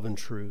of love and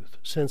truth.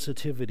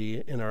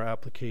 Sensitivity in our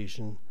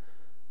application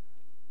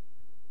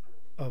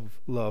of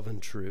love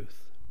and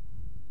truth.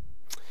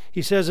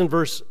 He says in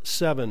verse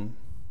 7,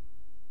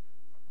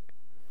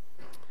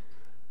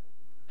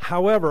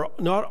 however,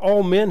 not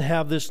all men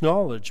have this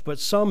knowledge, but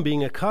some,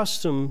 being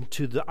accustomed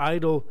to the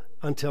idol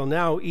until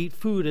now, eat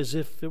food as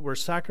if it were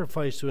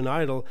sacrificed to an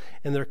idol,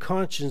 and their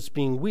conscience,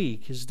 being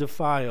weak, is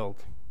defiled.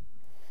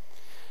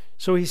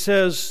 So he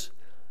says,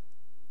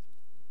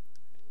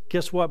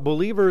 guess what?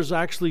 Believers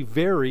actually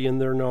vary in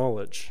their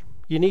knowledge.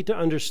 You need to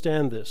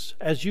understand this.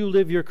 As you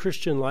live your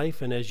Christian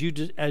life and as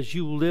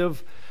you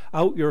live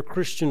out your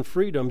Christian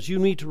freedoms, you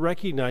need to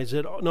recognize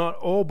that not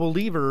all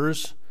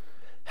believers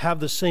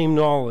have the same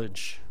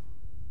knowledge.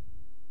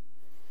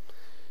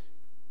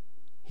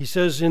 He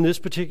says in this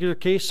particular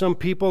case, some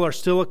people are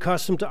still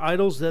accustomed to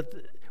idols, that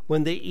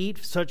when they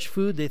eat such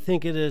food, they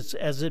think it is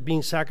as it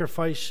being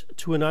sacrificed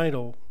to an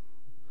idol.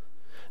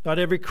 Not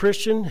every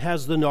Christian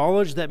has the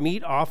knowledge that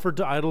meat offered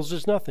to idols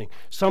is nothing.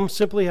 Some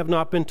simply have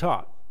not been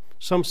taught.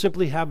 Some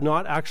simply have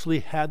not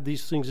actually had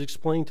these things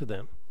explained to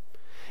them.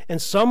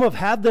 And some have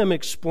had them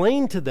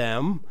explained to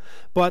them,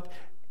 but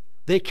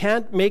they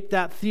can't make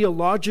that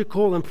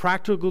theological and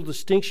practical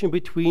distinction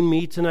between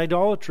meat and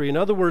idolatry. In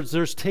other words,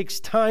 there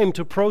takes time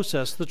to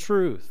process the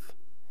truth.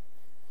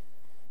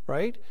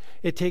 Right?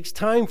 It takes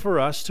time for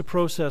us to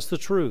process the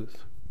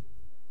truth.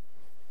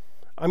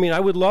 I mean, I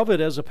would love it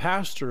as a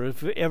pastor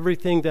if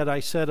everything that I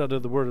said out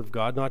of the Word of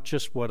God, not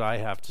just what I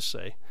have to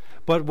say,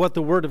 but what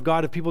the Word of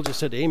God, if people just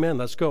said, amen,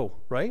 let's go,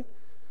 right?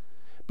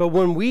 But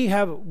when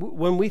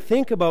we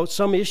think about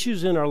some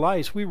issues in our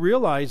lives, we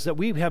realize that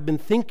we have been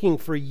thinking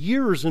for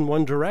years in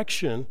one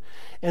direction,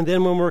 and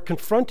then when we're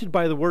confronted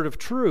by the Word of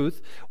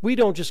truth, we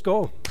don't just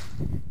go,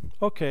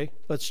 okay,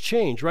 let's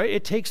change, right?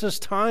 It takes us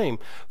time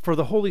for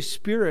the Holy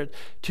Spirit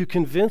to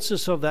convince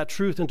us of that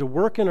truth and to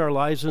work in our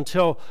lives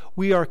until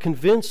we are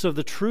convinced of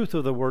the truth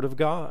of the Word of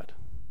God.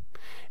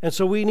 And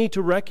so we need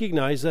to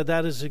recognize that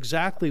that is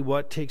exactly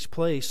what takes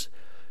place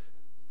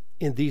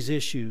in these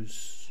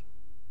issues.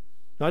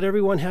 Not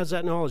everyone has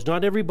that knowledge.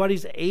 Not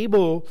everybody's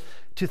able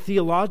to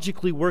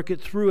theologically work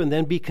it through and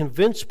then be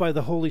convinced by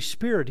the Holy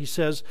Spirit. He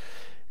says,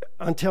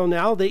 until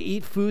now they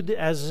eat food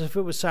as if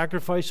it was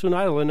sacrificed to an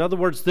idol. In other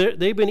words,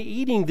 they've been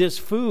eating this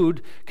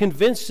food,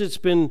 convinced it's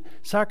been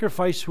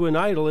sacrificed to an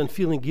idol and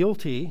feeling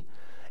guilty,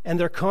 and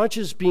their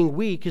conscience being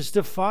weak is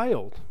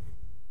defiled.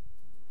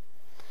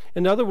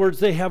 In other words,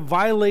 they have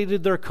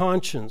violated their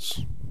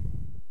conscience.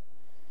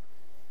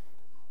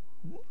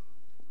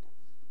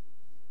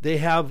 They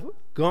have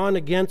gone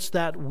against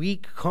that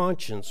weak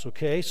conscience,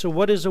 okay? So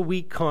what is a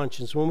weak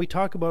conscience? When we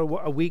talk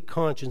about a weak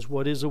conscience,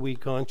 what is a weak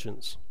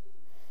conscience?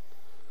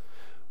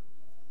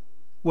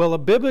 Well, a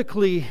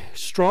biblically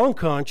strong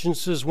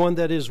conscience is one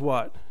that is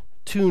what?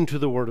 Tuned to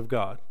the Word of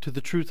God, to the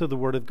truth of the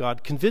Word of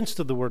God, convinced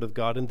of the Word of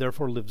God, and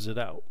therefore lives it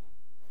out.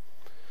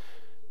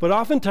 But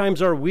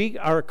oftentimes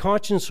our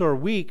conscience are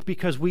weak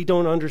because we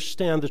don't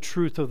understand the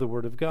truth of the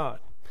Word of God.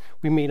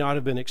 We may not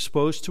have been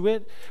exposed to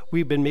it.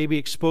 We've been maybe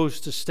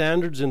exposed to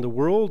standards in the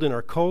world, in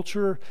our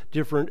culture,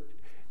 different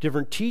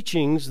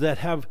teachings that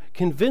have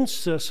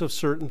convinced us of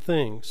certain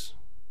things.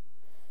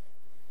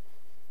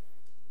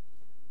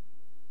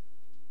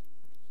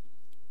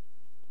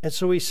 And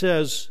so he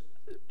says,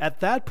 at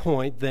that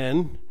point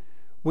then,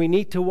 we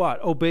need to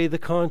what? Obey the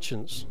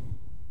conscience.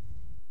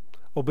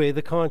 Obey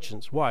the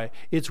conscience. Why?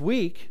 It's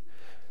weak,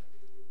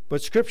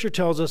 But Scripture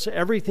tells us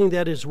everything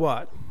that is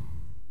what?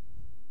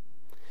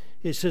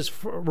 It says,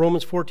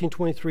 Romans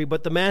 14:23,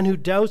 but the man who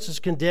doubts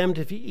is condemned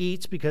if he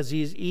eats, because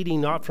he is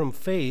eating not from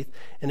faith,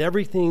 and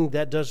everything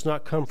that does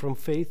not come from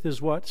faith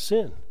is what?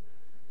 Sin.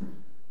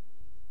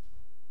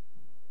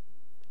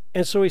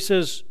 And so he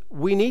says,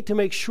 we need to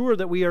make sure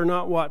that we are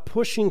not what?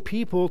 Pushing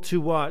people to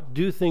what?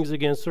 Do things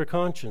against their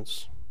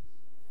conscience.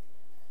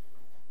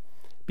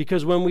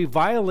 Because when we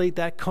violate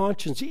that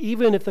conscience,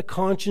 even if the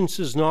conscience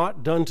is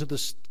not done to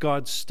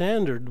God's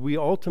standard, we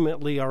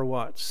ultimately are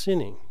what?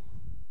 Sinning.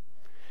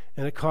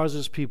 And it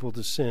causes people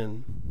to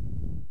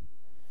sin.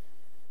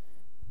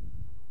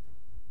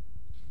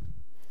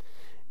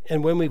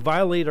 And when we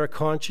violate our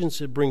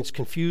conscience, it brings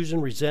confusion,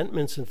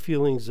 resentments, and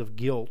feelings of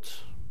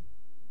guilt.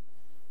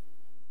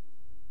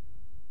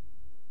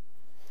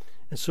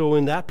 And so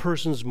in that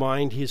person's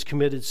mind, he has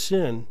committed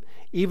sin.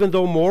 Even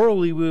though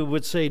morally we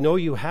would say, no,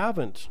 you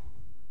haven't.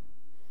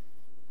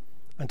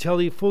 Until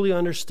he fully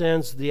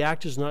understands the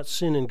act is not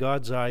sin in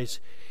God's eyes,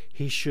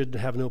 he should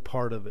have no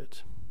part of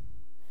it.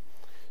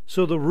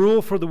 So the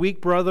rule for the weak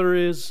brother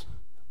is,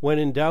 when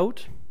in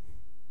doubt,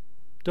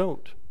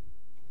 don't.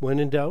 When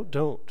in doubt,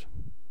 don't.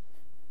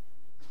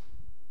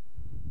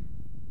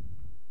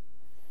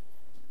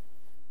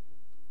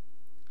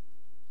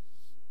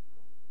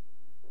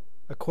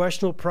 A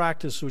questionable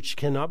practice which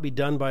cannot be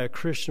done by a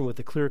Christian with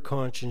a clear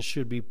conscience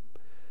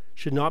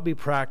should not be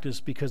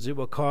practiced, because it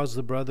will cause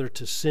the brother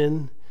to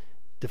sin,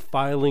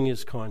 defiling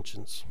his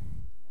conscience.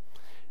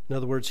 In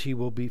other words, he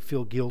will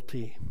feel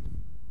guilty.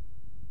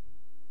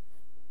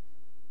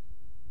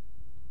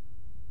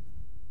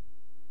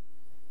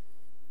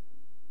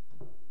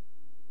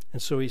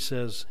 And so he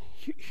says,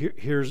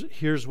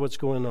 here's what's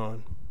going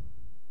on.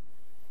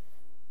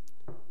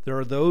 There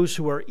are those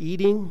who are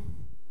eating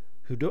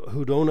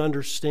who don't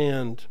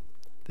understand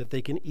that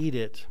they can eat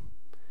it,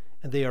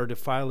 and they are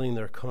defiling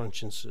their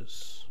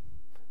consciences.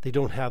 They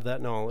don't have that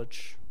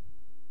knowledge.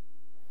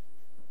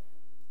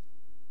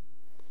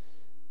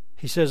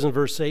 He says in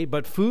verse 8,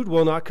 but food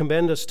will not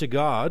commend us to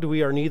God.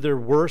 We are neither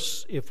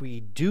worse if we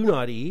do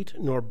not eat,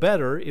 nor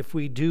better if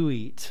we do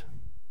eat.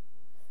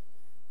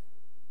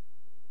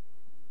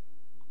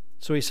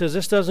 So he says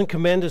this doesn't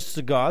commend us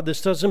to God.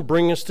 This doesn't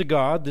bring us to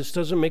God. This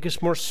doesn't make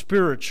us more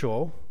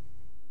spiritual.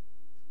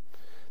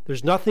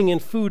 There's nothing in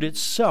food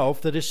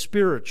itself that is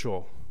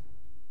spiritual.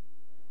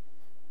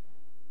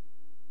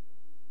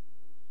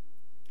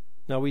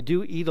 Now, we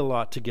do eat a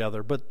lot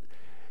together, but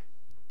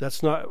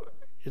that's not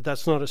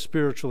a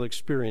spiritual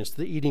experience,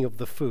 the eating of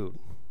the food.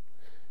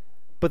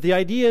 But the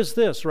idea is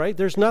this, right?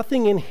 There's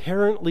nothing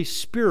inherently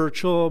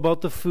spiritual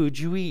about the food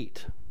you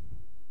eat.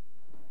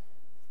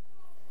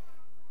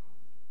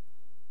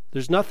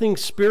 There's nothing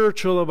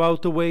spiritual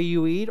about the way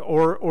you eat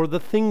or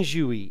the things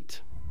you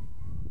eat.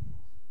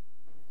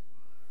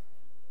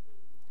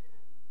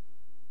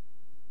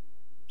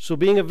 So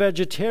being a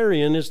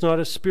vegetarian is not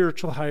a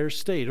spiritual higher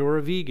state, or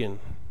a vegan.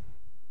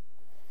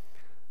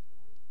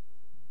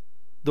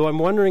 Though I'm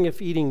wondering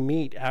if eating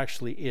meat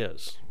actually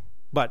is.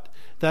 But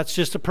that's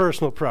just a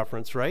personal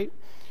preference, right?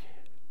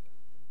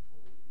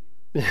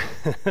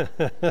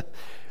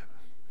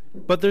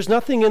 But there's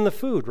nothing in the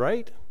food,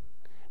 right?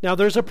 Now,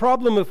 there's a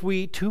problem if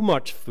we eat too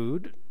much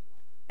food,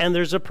 and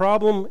there's a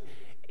problem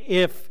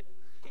if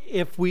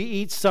we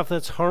eat stuff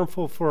that's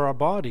harmful for our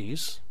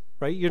bodies,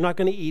 right? You're not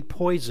going to eat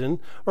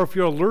poison, or if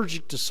you're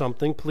allergic to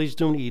something, please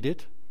don't eat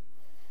it.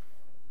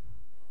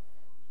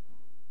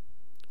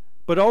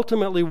 But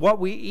ultimately, what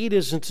we eat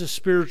isn't a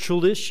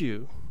spiritual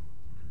issue.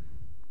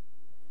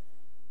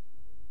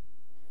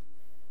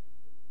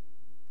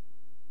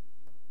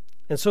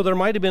 And so there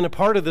might have been a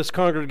part of this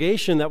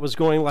congregation that was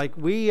going like,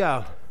 we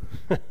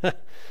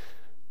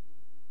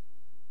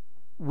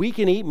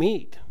can eat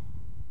meat.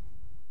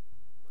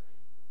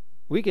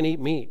 We can eat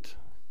meat.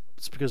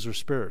 It's because we're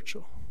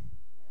spiritual.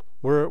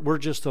 We're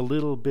just a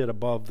little bit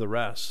above the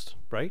rest,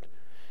 right?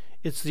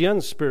 It's the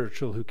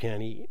unspiritual who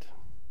can't eat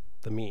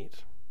the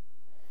meat.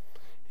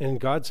 And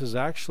God says,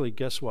 actually,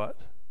 guess what?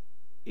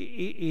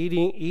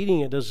 Eating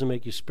it doesn't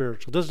make you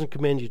spiritual. It doesn't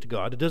commend you to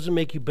God. It doesn't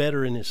make you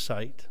better in His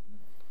sight.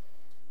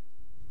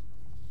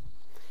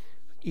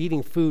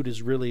 Eating food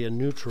is really a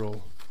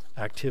neutral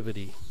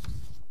activity.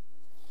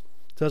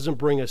 It doesn't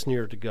bring us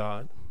near to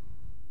God.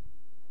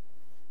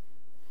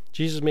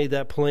 Jesus made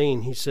that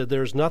plain. He said,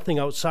 there's nothing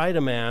outside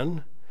a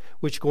man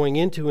which going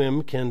into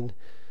him can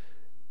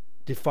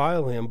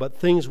defile him, but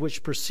things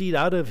which proceed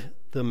out of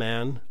the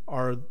man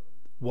are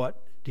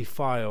what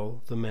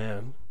defile the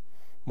man.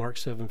 Mark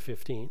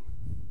 7:15.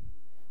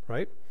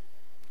 Right?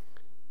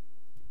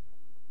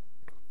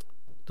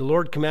 The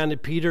Lord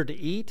commanded Peter to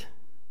eat.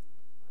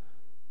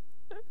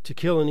 To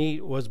kill and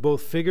eat was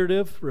both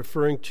figurative,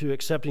 referring to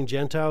accepting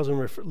Gentiles, and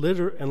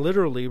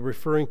literally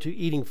referring to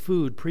eating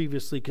food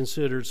previously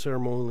considered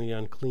ceremonially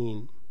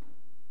unclean.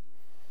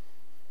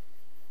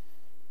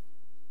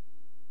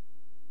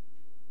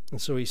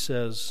 And so he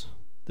says,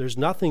 there's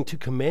nothing to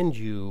commend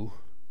you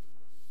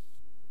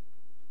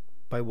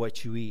by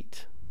what you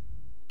eat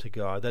to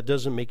God. That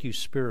doesn't make you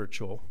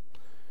spiritual.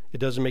 It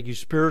doesn't make you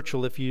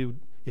spiritual if you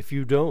if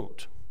you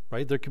don't,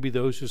 right? There could be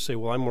those who say,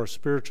 well, I'm more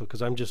spiritual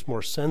because I'm just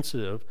more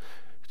sensitive.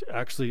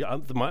 Actually,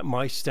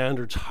 my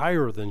standard's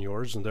higher than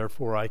yours, and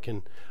therefore I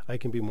can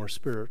be more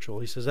spiritual.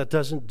 He says that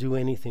doesn't do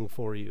anything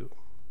for you.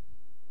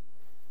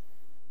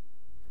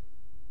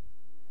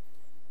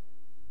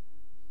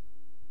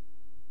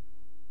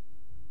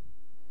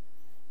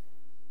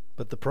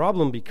 But the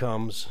problem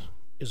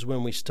is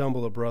when we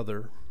stumble a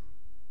brother,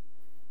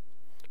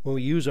 when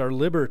we use our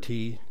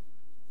liberty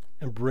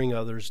and bring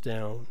others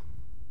down.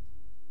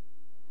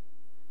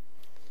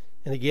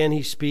 And again,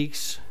 he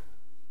speaks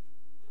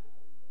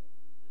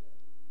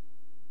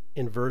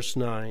in verse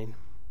 9,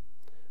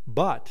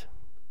 but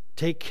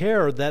take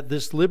care that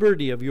this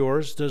liberty of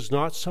yours does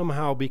not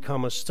somehow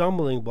become a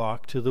stumbling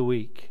block to the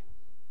weak.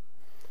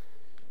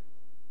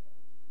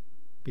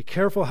 Be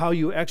careful how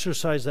you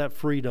exercise that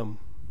freedom.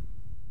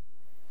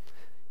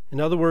 In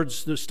other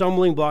words, the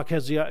stumbling block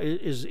is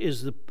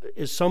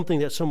something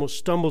that someone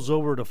stumbles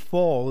over to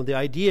fall, and the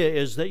idea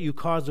is that you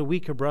cause a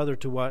weaker brother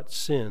to what?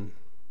 Sin.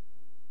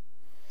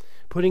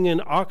 Putting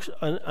an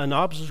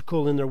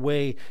obstacle in their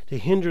way to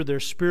hinder their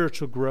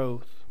spiritual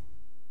growth.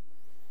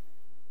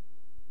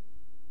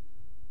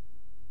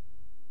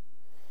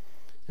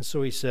 And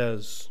so he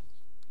says,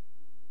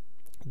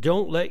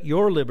 don't let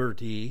your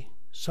liberty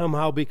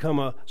somehow become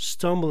a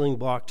stumbling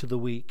block to the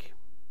weak.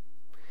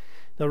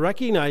 Now,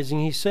 recognizing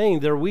he's saying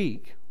they're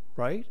weak,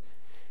 right?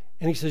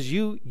 And he says,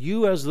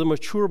 you as the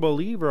mature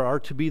believer are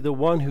to be the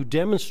one who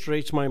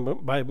demonstrates by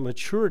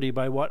maturity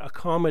by what?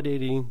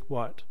 Accommodating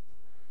what?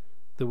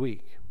 The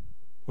weak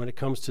when it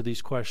comes to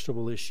these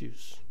questionable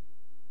issues.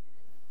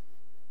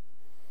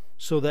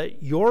 So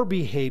that your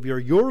behavior,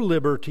 your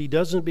liberty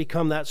doesn't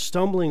become that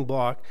stumbling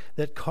block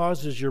that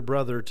causes your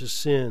brother to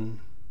sin.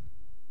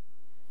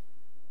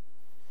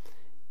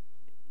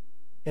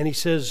 And he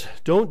says,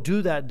 don't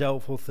do that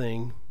doubtful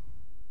thing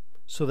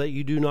so that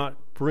you do not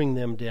bring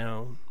them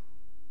down.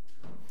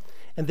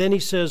 And then he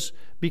says,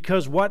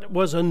 because what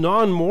was a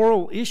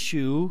non-moral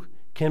issue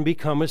can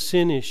become a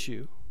sin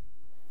issue.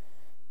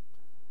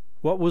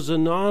 What was a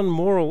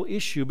non-moral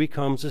issue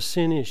becomes a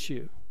sin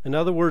issue. In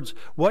other words,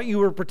 what you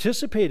were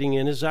participating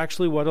in is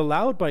actually what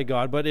allowed by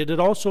God, but it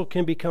also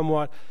can become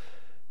what?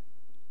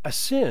 A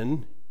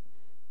sin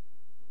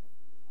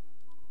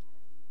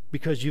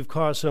because you've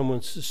caused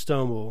someone to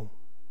stumble.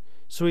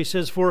 So he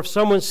says, for if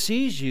someone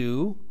sees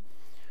you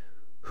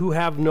who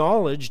have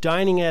knowledge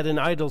dining at an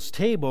idol's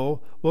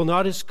table, will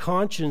not his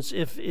conscience,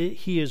 if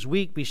he is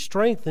weak, be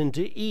strengthened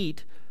to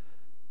eat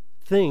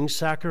things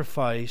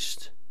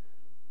sacrificed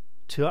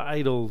to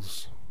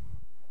idols?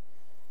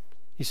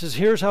 He says,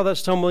 here's how that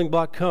stumbling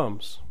block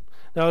comes.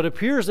 Now, it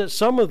appears that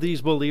some of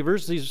these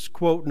believers, these,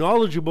 quote,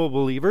 knowledgeable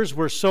believers,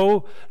 were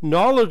so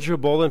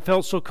knowledgeable and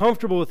felt so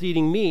comfortable with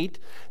eating meat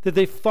that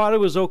they thought it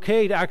was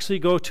okay to actually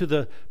go to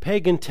the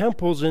pagan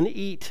temples and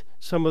eat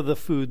some of the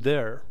food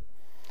there.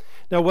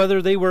 Now,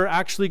 whether they were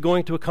actually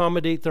going to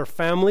accommodate their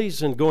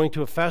families and going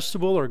to a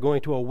festival or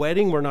going to a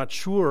wedding, we're not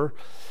sure.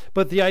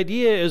 But the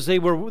idea is they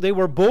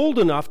were bold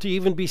enough to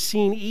even be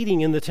seen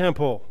eating in the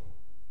temple.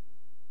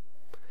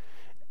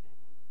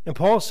 And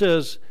Paul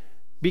says,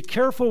 be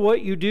careful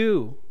what you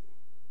do,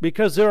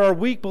 because there are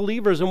weak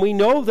believers, and we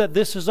know that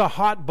this is a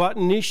hot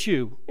button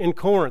issue in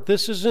Corinth.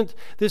 This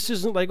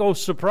isn't like, oh,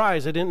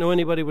 surprise, I didn't know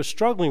anybody was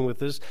struggling with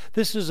this.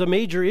 This is a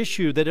major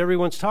issue that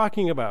everyone's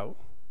talking about.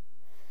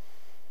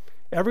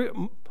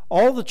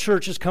 All the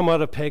churches come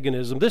out of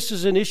paganism. This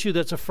is an issue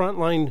that's a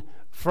front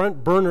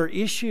burner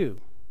issue.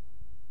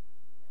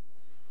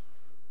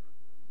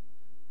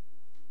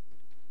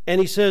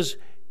 And he says,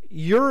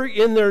 you're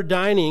in there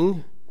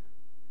dining,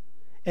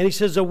 and he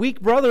says a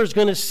weak brother is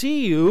going to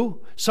see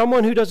you,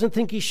 someone who doesn't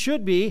think he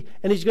should be,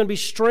 and he's going to be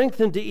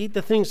strengthened to eat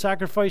the things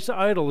sacrificed to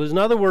idols. In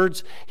other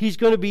words, he's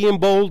going to be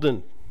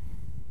emboldened.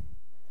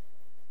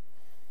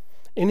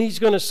 And he's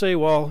going to say,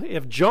 well,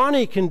 if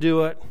Johnny can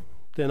do it,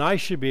 then I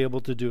should be able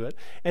to do it.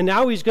 And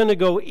now he's going to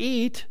go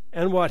eat,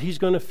 and what? He's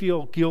going to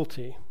feel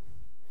guilty.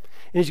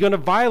 And he's going to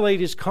violate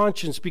his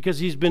conscience because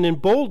he's been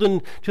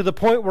emboldened to the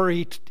point where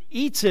he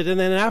eats it, and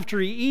then after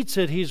he eats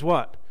it, he's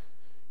what?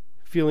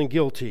 Feeling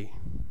guilty.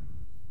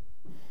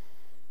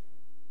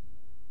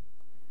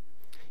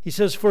 He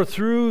says, for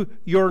through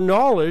your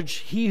knowledge,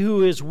 he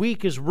who is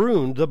weak is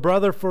ruined, the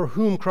brother for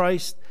whom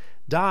Christ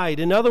died.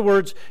 In other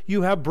words,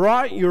 you have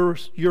brought your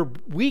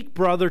weak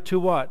brother to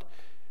what?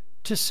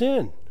 To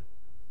sin.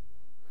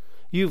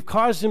 You've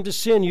caused him to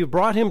sin. You've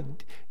brought him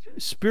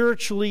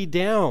spiritually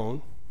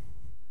down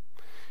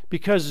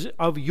because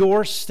of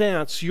your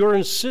stance, your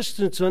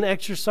insistence on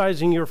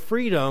exercising your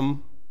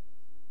freedom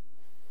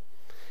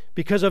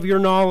because of your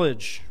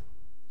knowledge.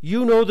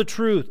 You know the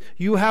truth.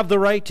 You have the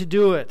right to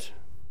do it.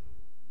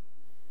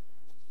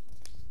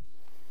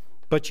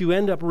 But you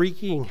end up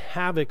wreaking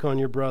havoc on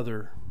your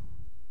brother.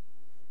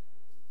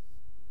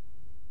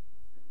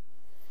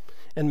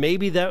 And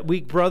maybe that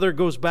weak brother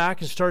goes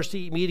back and starts to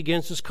eat meat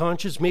against his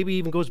conscience, maybe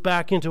even goes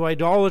back into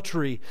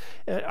idolatry,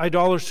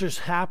 idolatrous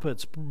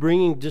habits,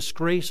 bringing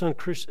disgrace on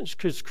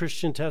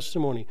Christian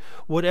testimony.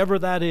 Whatever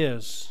that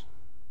is,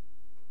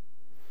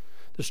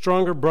 The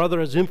stronger brother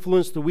has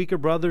influenced the weaker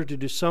brother to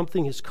do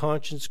something his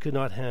conscience could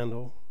not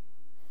handle.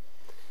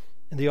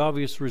 And the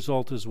obvious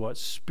result is what?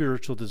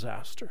 Spiritual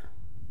disaster.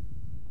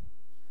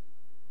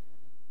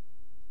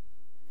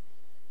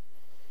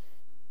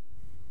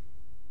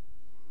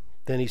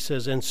 Then he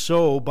says, and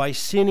so by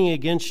sinning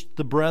against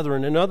the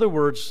brethren, in other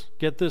words,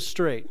 get this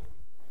straight.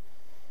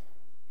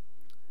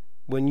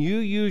 When you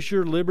use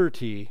your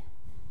liberty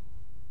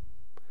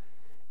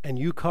and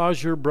you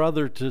cause your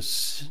brother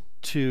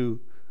to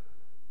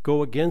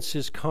go against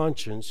his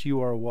conscience,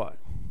 you are what?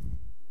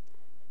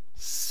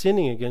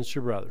 Sinning against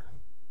your brother.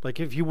 Like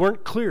if you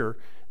weren't clear,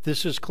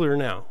 this is clear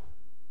now.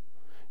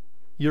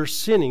 You're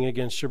sinning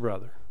against your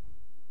brother.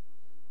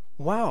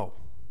 Wow.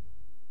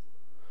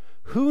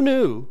 Who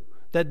knew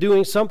that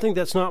doing something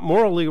that's not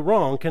morally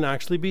wrong can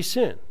actually be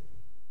sin?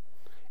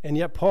 And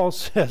yet Paul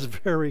says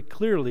very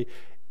clearly,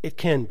 it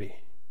can be.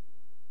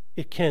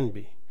 It can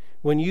be.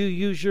 When you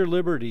use your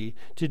liberty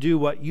to do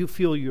what you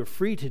feel you're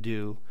free to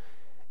do,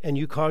 and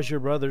you cause your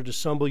brother to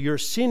stumble, you're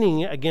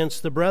sinning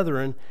against the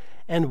brethren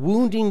and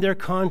wounding their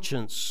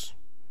conscience.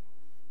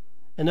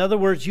 In other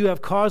words, you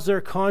have caused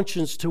their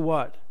conscience to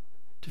what?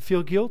 To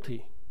feel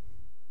guilty.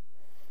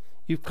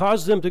 You've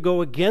caused them to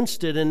go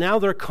against it, and now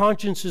their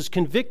conscience is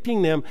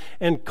convicting them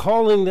and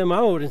calling them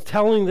out and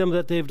telling them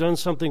that they've done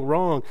something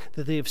wrong,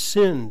 that they have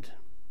sinned.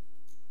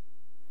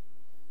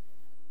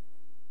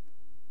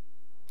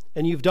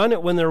 And you've done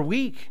it when they're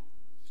weak.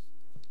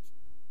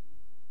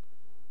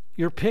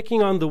 You're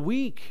picking on the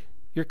weak.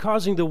 You're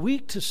causing the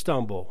weak to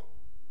stumble.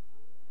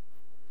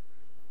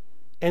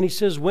 And he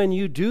says, when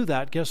you do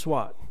that, guess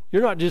what?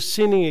 You're not just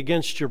sinning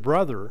against your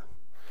brother,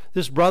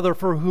 this brother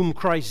for whom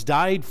Christ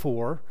died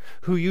for,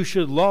 who you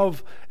should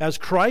love as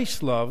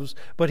Christ loves,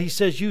 but he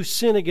says you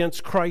sin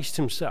against Christ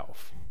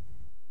himself.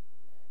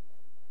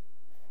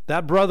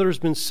 That brother has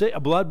been a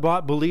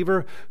blood-bought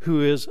believer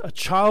who is a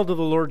child of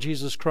the Lord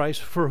Jesus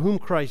Christ, for whom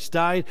Christ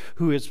died,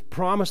 who has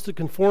promised to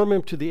conform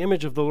him to the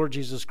image of the Lord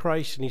Jesus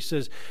Christ. And he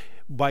says,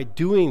 by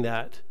doing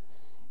that,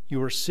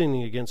 you are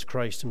sinning against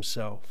Christ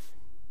himself.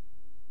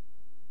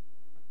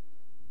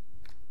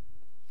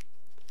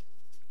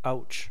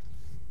 Ouch.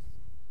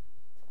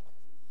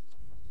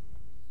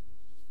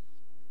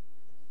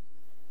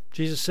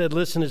 Jesus said,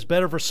 listen, it's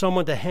better for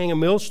someone to hang a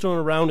millstone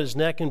around his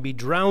neck and be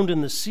drowned in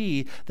the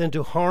sea than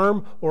to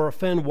harm or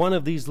offend one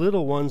of these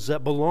little ones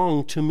that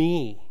belong to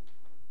me.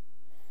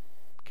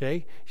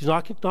 Okay? He's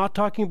not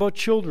talking about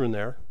children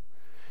there.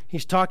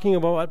 He's talking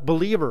about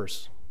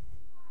believers.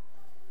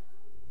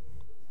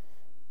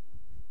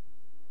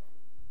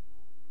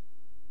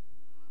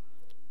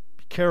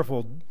 Be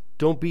careful.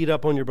 Don't beat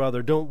up on your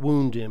brother. Don't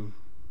wound him.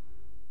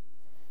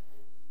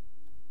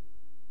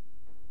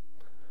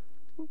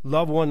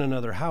 Love one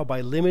another. How? By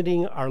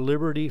limiting our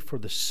liberty for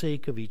the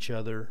sake of each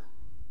other.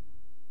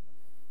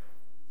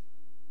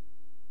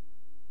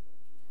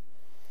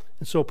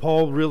 And so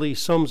Paul really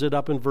sums it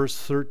up in verse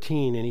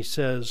 13, and he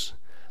says,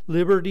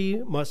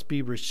 liberty must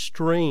be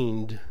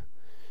restrained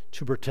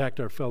to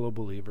protect our fellow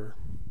believer.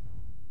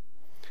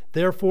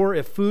 Therefore,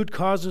 if food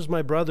causes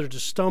my brother to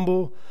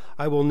stumble,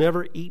 I will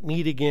never eat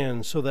meat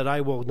again, so that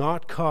I will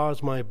not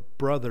cause my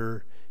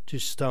brother to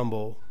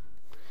stumble.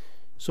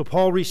 So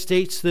Paul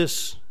restates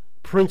this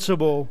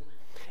principle,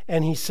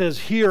 and he says,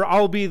 here,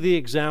 I'll be the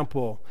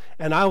example,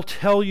 and I'll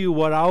tell you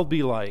what I'll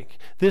be like.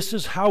 This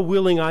is how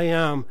willing I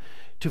am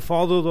to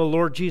follow the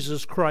Lord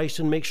Jesus Christ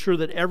and make sure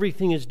that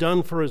everything is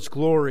done for his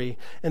glory,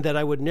 and that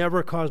I would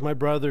never cause my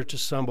brother to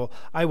stumble.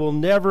 I will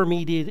never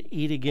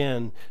eat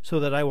again,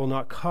 so that I will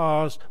not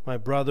cause my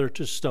brother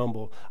to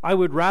stumble. I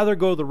would rather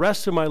go the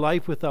rest of my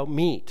life without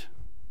meat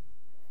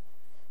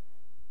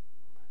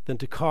than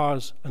to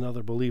cause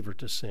another believer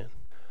to sin.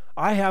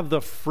 I have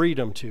the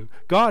freedom to.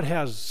 God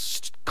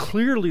has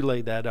clearly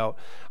laid that out.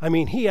 I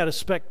mean, he had a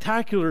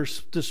spectacular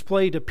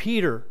display to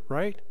Peter,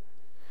 right?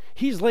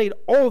 He's laid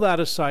all that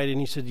aside, and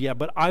he said, yeah,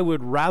 but I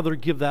would rather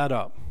give that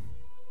up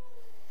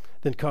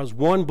than cause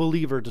one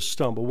believer to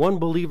stumble, one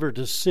believer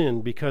to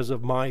sin because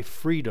of my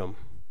freedom.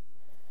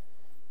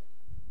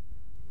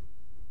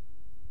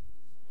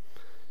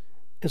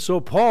 And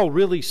so Paul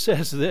really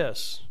says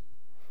this.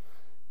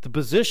 The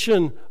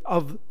position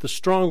of the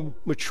strong,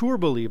 mature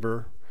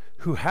believer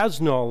who has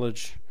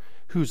knowledge,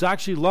 who's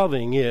actually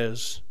loving,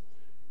 is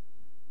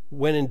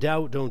when in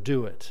doubt, don't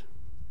do it.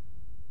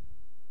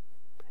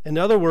 In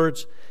other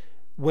words,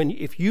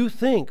 if you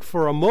think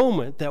for a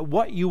moment that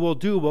what you will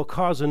do will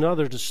cause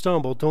another to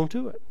stumble, don't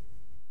do it.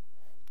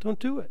 Don't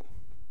do it.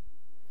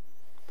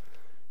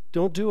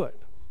 Don't do it.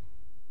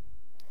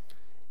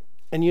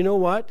 And you know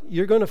what?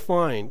 You're going to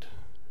find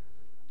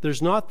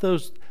there's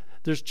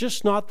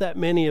just not that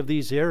many of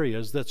these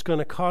areas that's going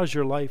to cause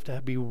your life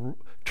to be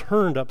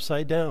turned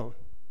upside down.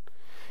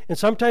 And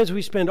sometimes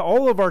we spend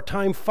all of our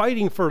time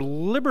fighting for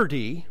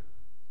liberty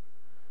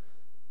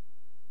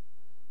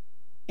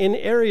in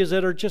areas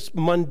that are just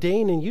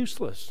mundane and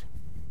useless.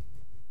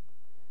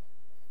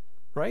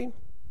 Right?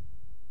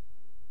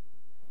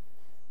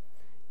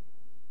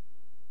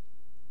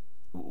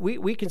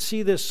 We can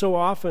see this so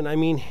often, I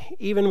mean,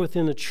 even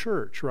within the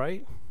church,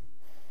 right?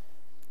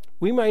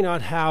 We might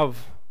not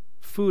have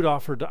food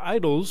offered to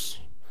idols,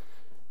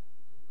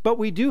 but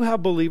we do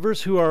have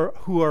believers who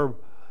are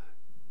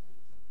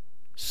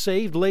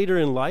saved later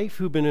in life,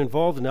 who've been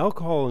involved in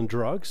alcohol and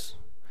drugs,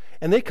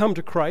 and they come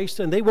to Christ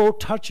and they won't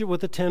touch it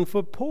with a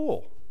 10-foot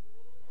pole,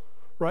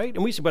 right?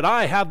 And we say, but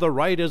I have the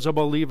right as a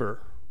believer.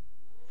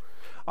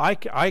 I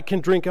can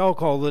drink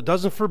alcohol. It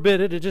doesn't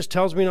forbid it. It just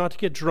tells me not to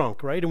get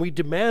drunk, right? And we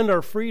demand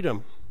our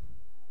freedom.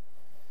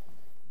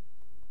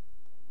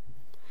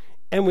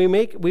 And we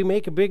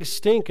make a big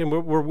stink, and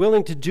we're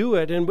willing to do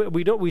it, and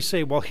we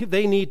say, well,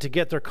 they need to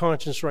get their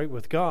conscience right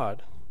with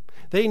God.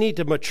 They need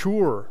to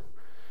mature.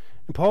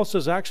 And Paul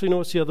says, actually,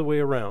 no, it's the other way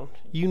around.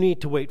 You need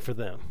to wait for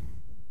them.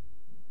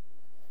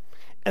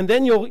 And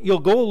then you'll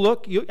go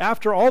look,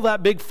 after all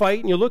that big fight,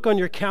 and you look on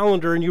your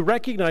calendar, and you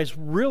recognize,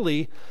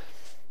 really,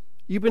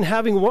 you've been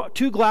having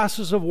 2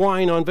 glasses of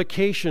wine on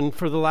vacation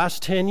for the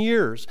last 10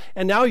 years.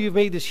 And now you've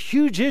made this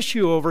huge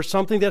issue over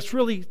something that's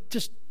really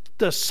just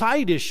a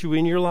side issue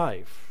in your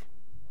life.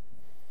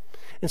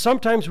 And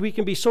sometimes we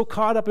can be so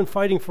caught up in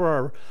fighting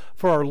for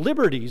our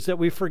liberties that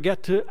we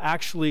forget to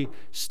actually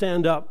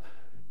stand up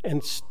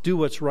and do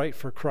what's right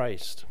for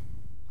Christ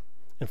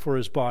and for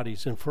his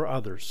bodies and for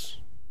others.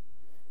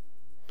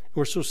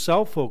 We're so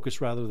self-focused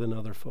rather than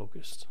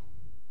other-focused.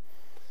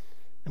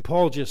 And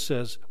Paul just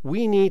says,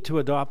 we need to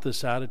adopt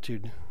this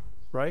attitude,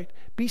 right?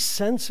 Be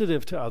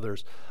sensitive to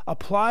others.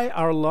 Apply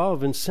our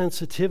love and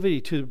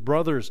sensitivity to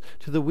brothers,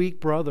 to the weak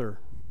brother.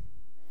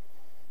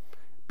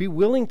 Be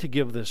willing to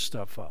give this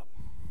stuff up.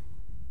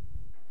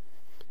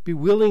 Be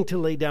willing to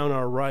lay down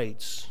our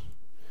rights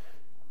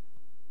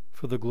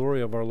for the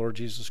glory of our Lord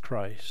Jesus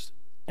Christ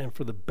and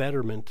for the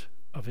betterment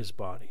of his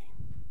body.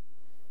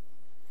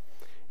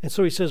 And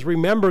so he says,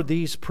 remember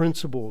these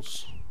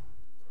principles.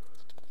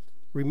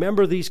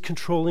 Remember these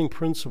controlling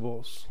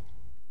principles,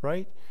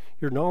 right?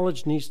 Your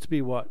knowledge needs to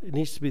be what? It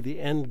needs to be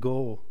the end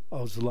goal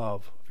of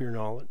love, of your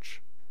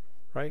knowledge,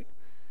 right?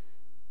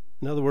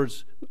 In other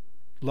words,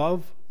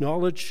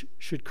 knowledge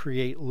should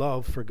create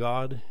love for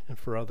God and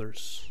for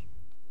others.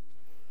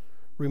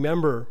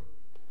 Remember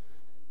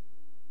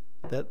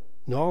that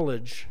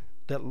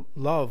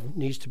love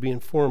needs to be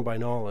informed by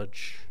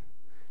knowledge.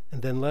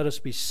 And then let us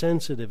be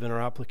sensitive in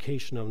our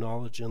application of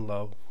knowledge and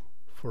love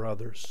for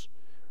others,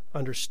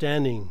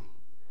 understanding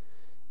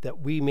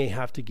that we may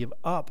have to give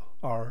up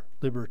our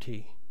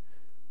liberty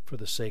for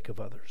the sake of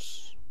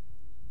others.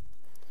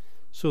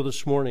 So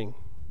this morning,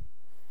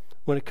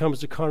 when it comes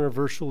to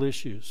controversial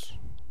issues,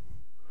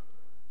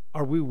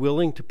 are we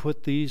willing to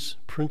put these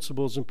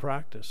principles in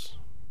practice?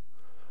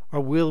 Are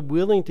we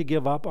willing to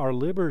give up our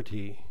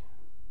liberty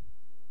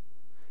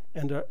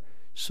and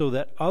so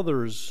that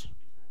others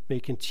may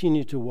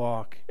continue to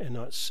walk and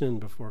not sin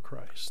before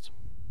Christ?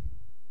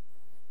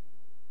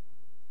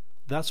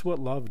 That's what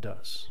love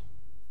does.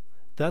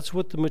 That's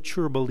what the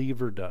mature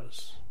believer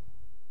does.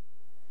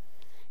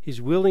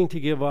 He's willing to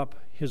give up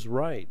his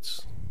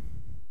rights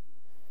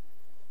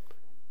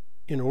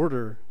in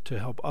order to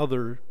help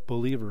other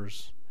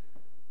believers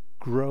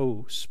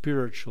grow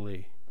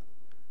spiritually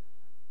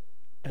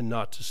and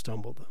not to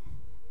stumble them.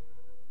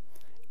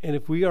 And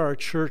if we are a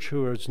church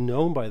who is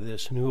known by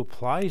this and who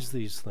applies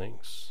these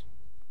things,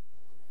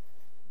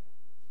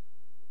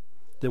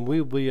 then we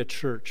will be a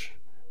church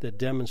that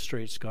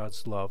demonstrates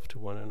God's love to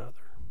one another.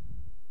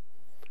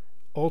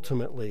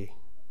 Ultimately,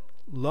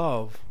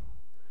 love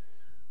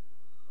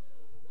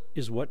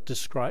is what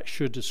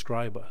should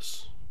describe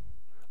us,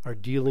 our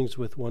dealings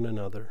with one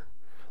another.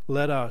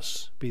 Let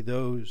us be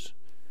those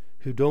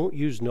who don't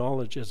use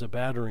knowledge as a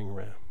battering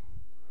ram,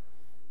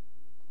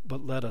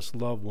 but let us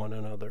love one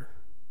another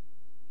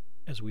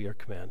as we are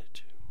commanded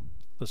to.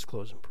 Let's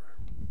close in prayer.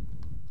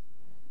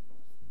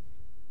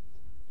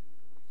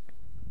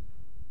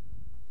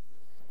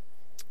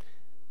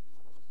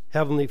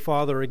 Heavenly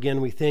Father,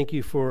 again, we thank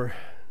you for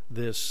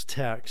this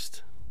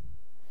text.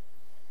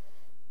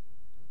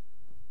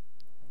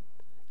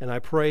 And I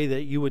pray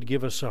that you would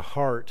give us a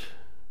heart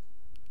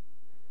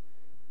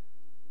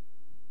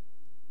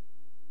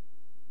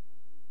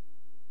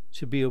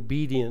to be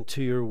obedient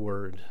to your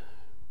word.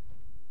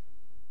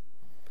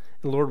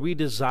 And Lord, we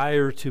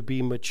desire to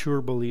be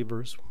mature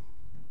believers.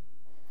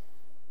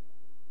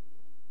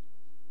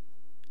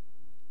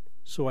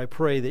 So I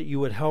pray that you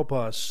would help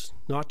us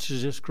not to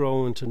just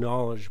grow into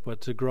knowledge,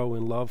 but to grow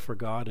in love for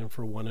God and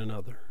for one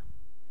another.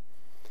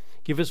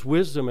 Give us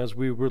wisdom as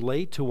we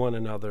relate to one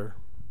another,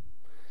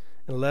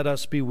 and let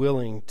us be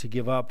willing to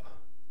give up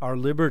our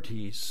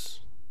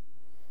liberties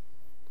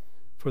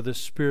for the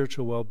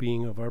spiritual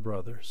well-being of our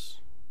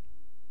brothers.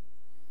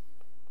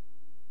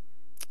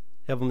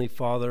 Heavenly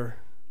Father,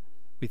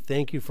 we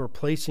thank you for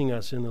placing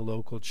us in the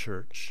local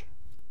church.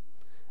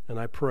 And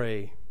I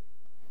pray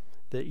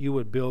that you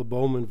would build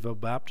Bowmanville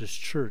Baptist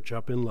Church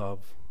up in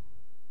love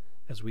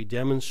as we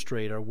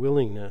demonstrate our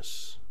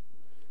willingness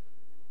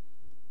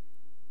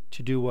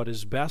to do what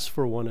is best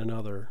for one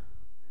another,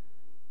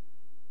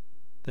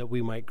 that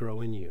we might grow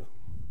in you.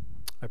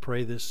 I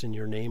pray this in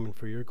your name and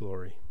for your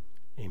glory.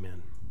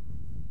 Amen.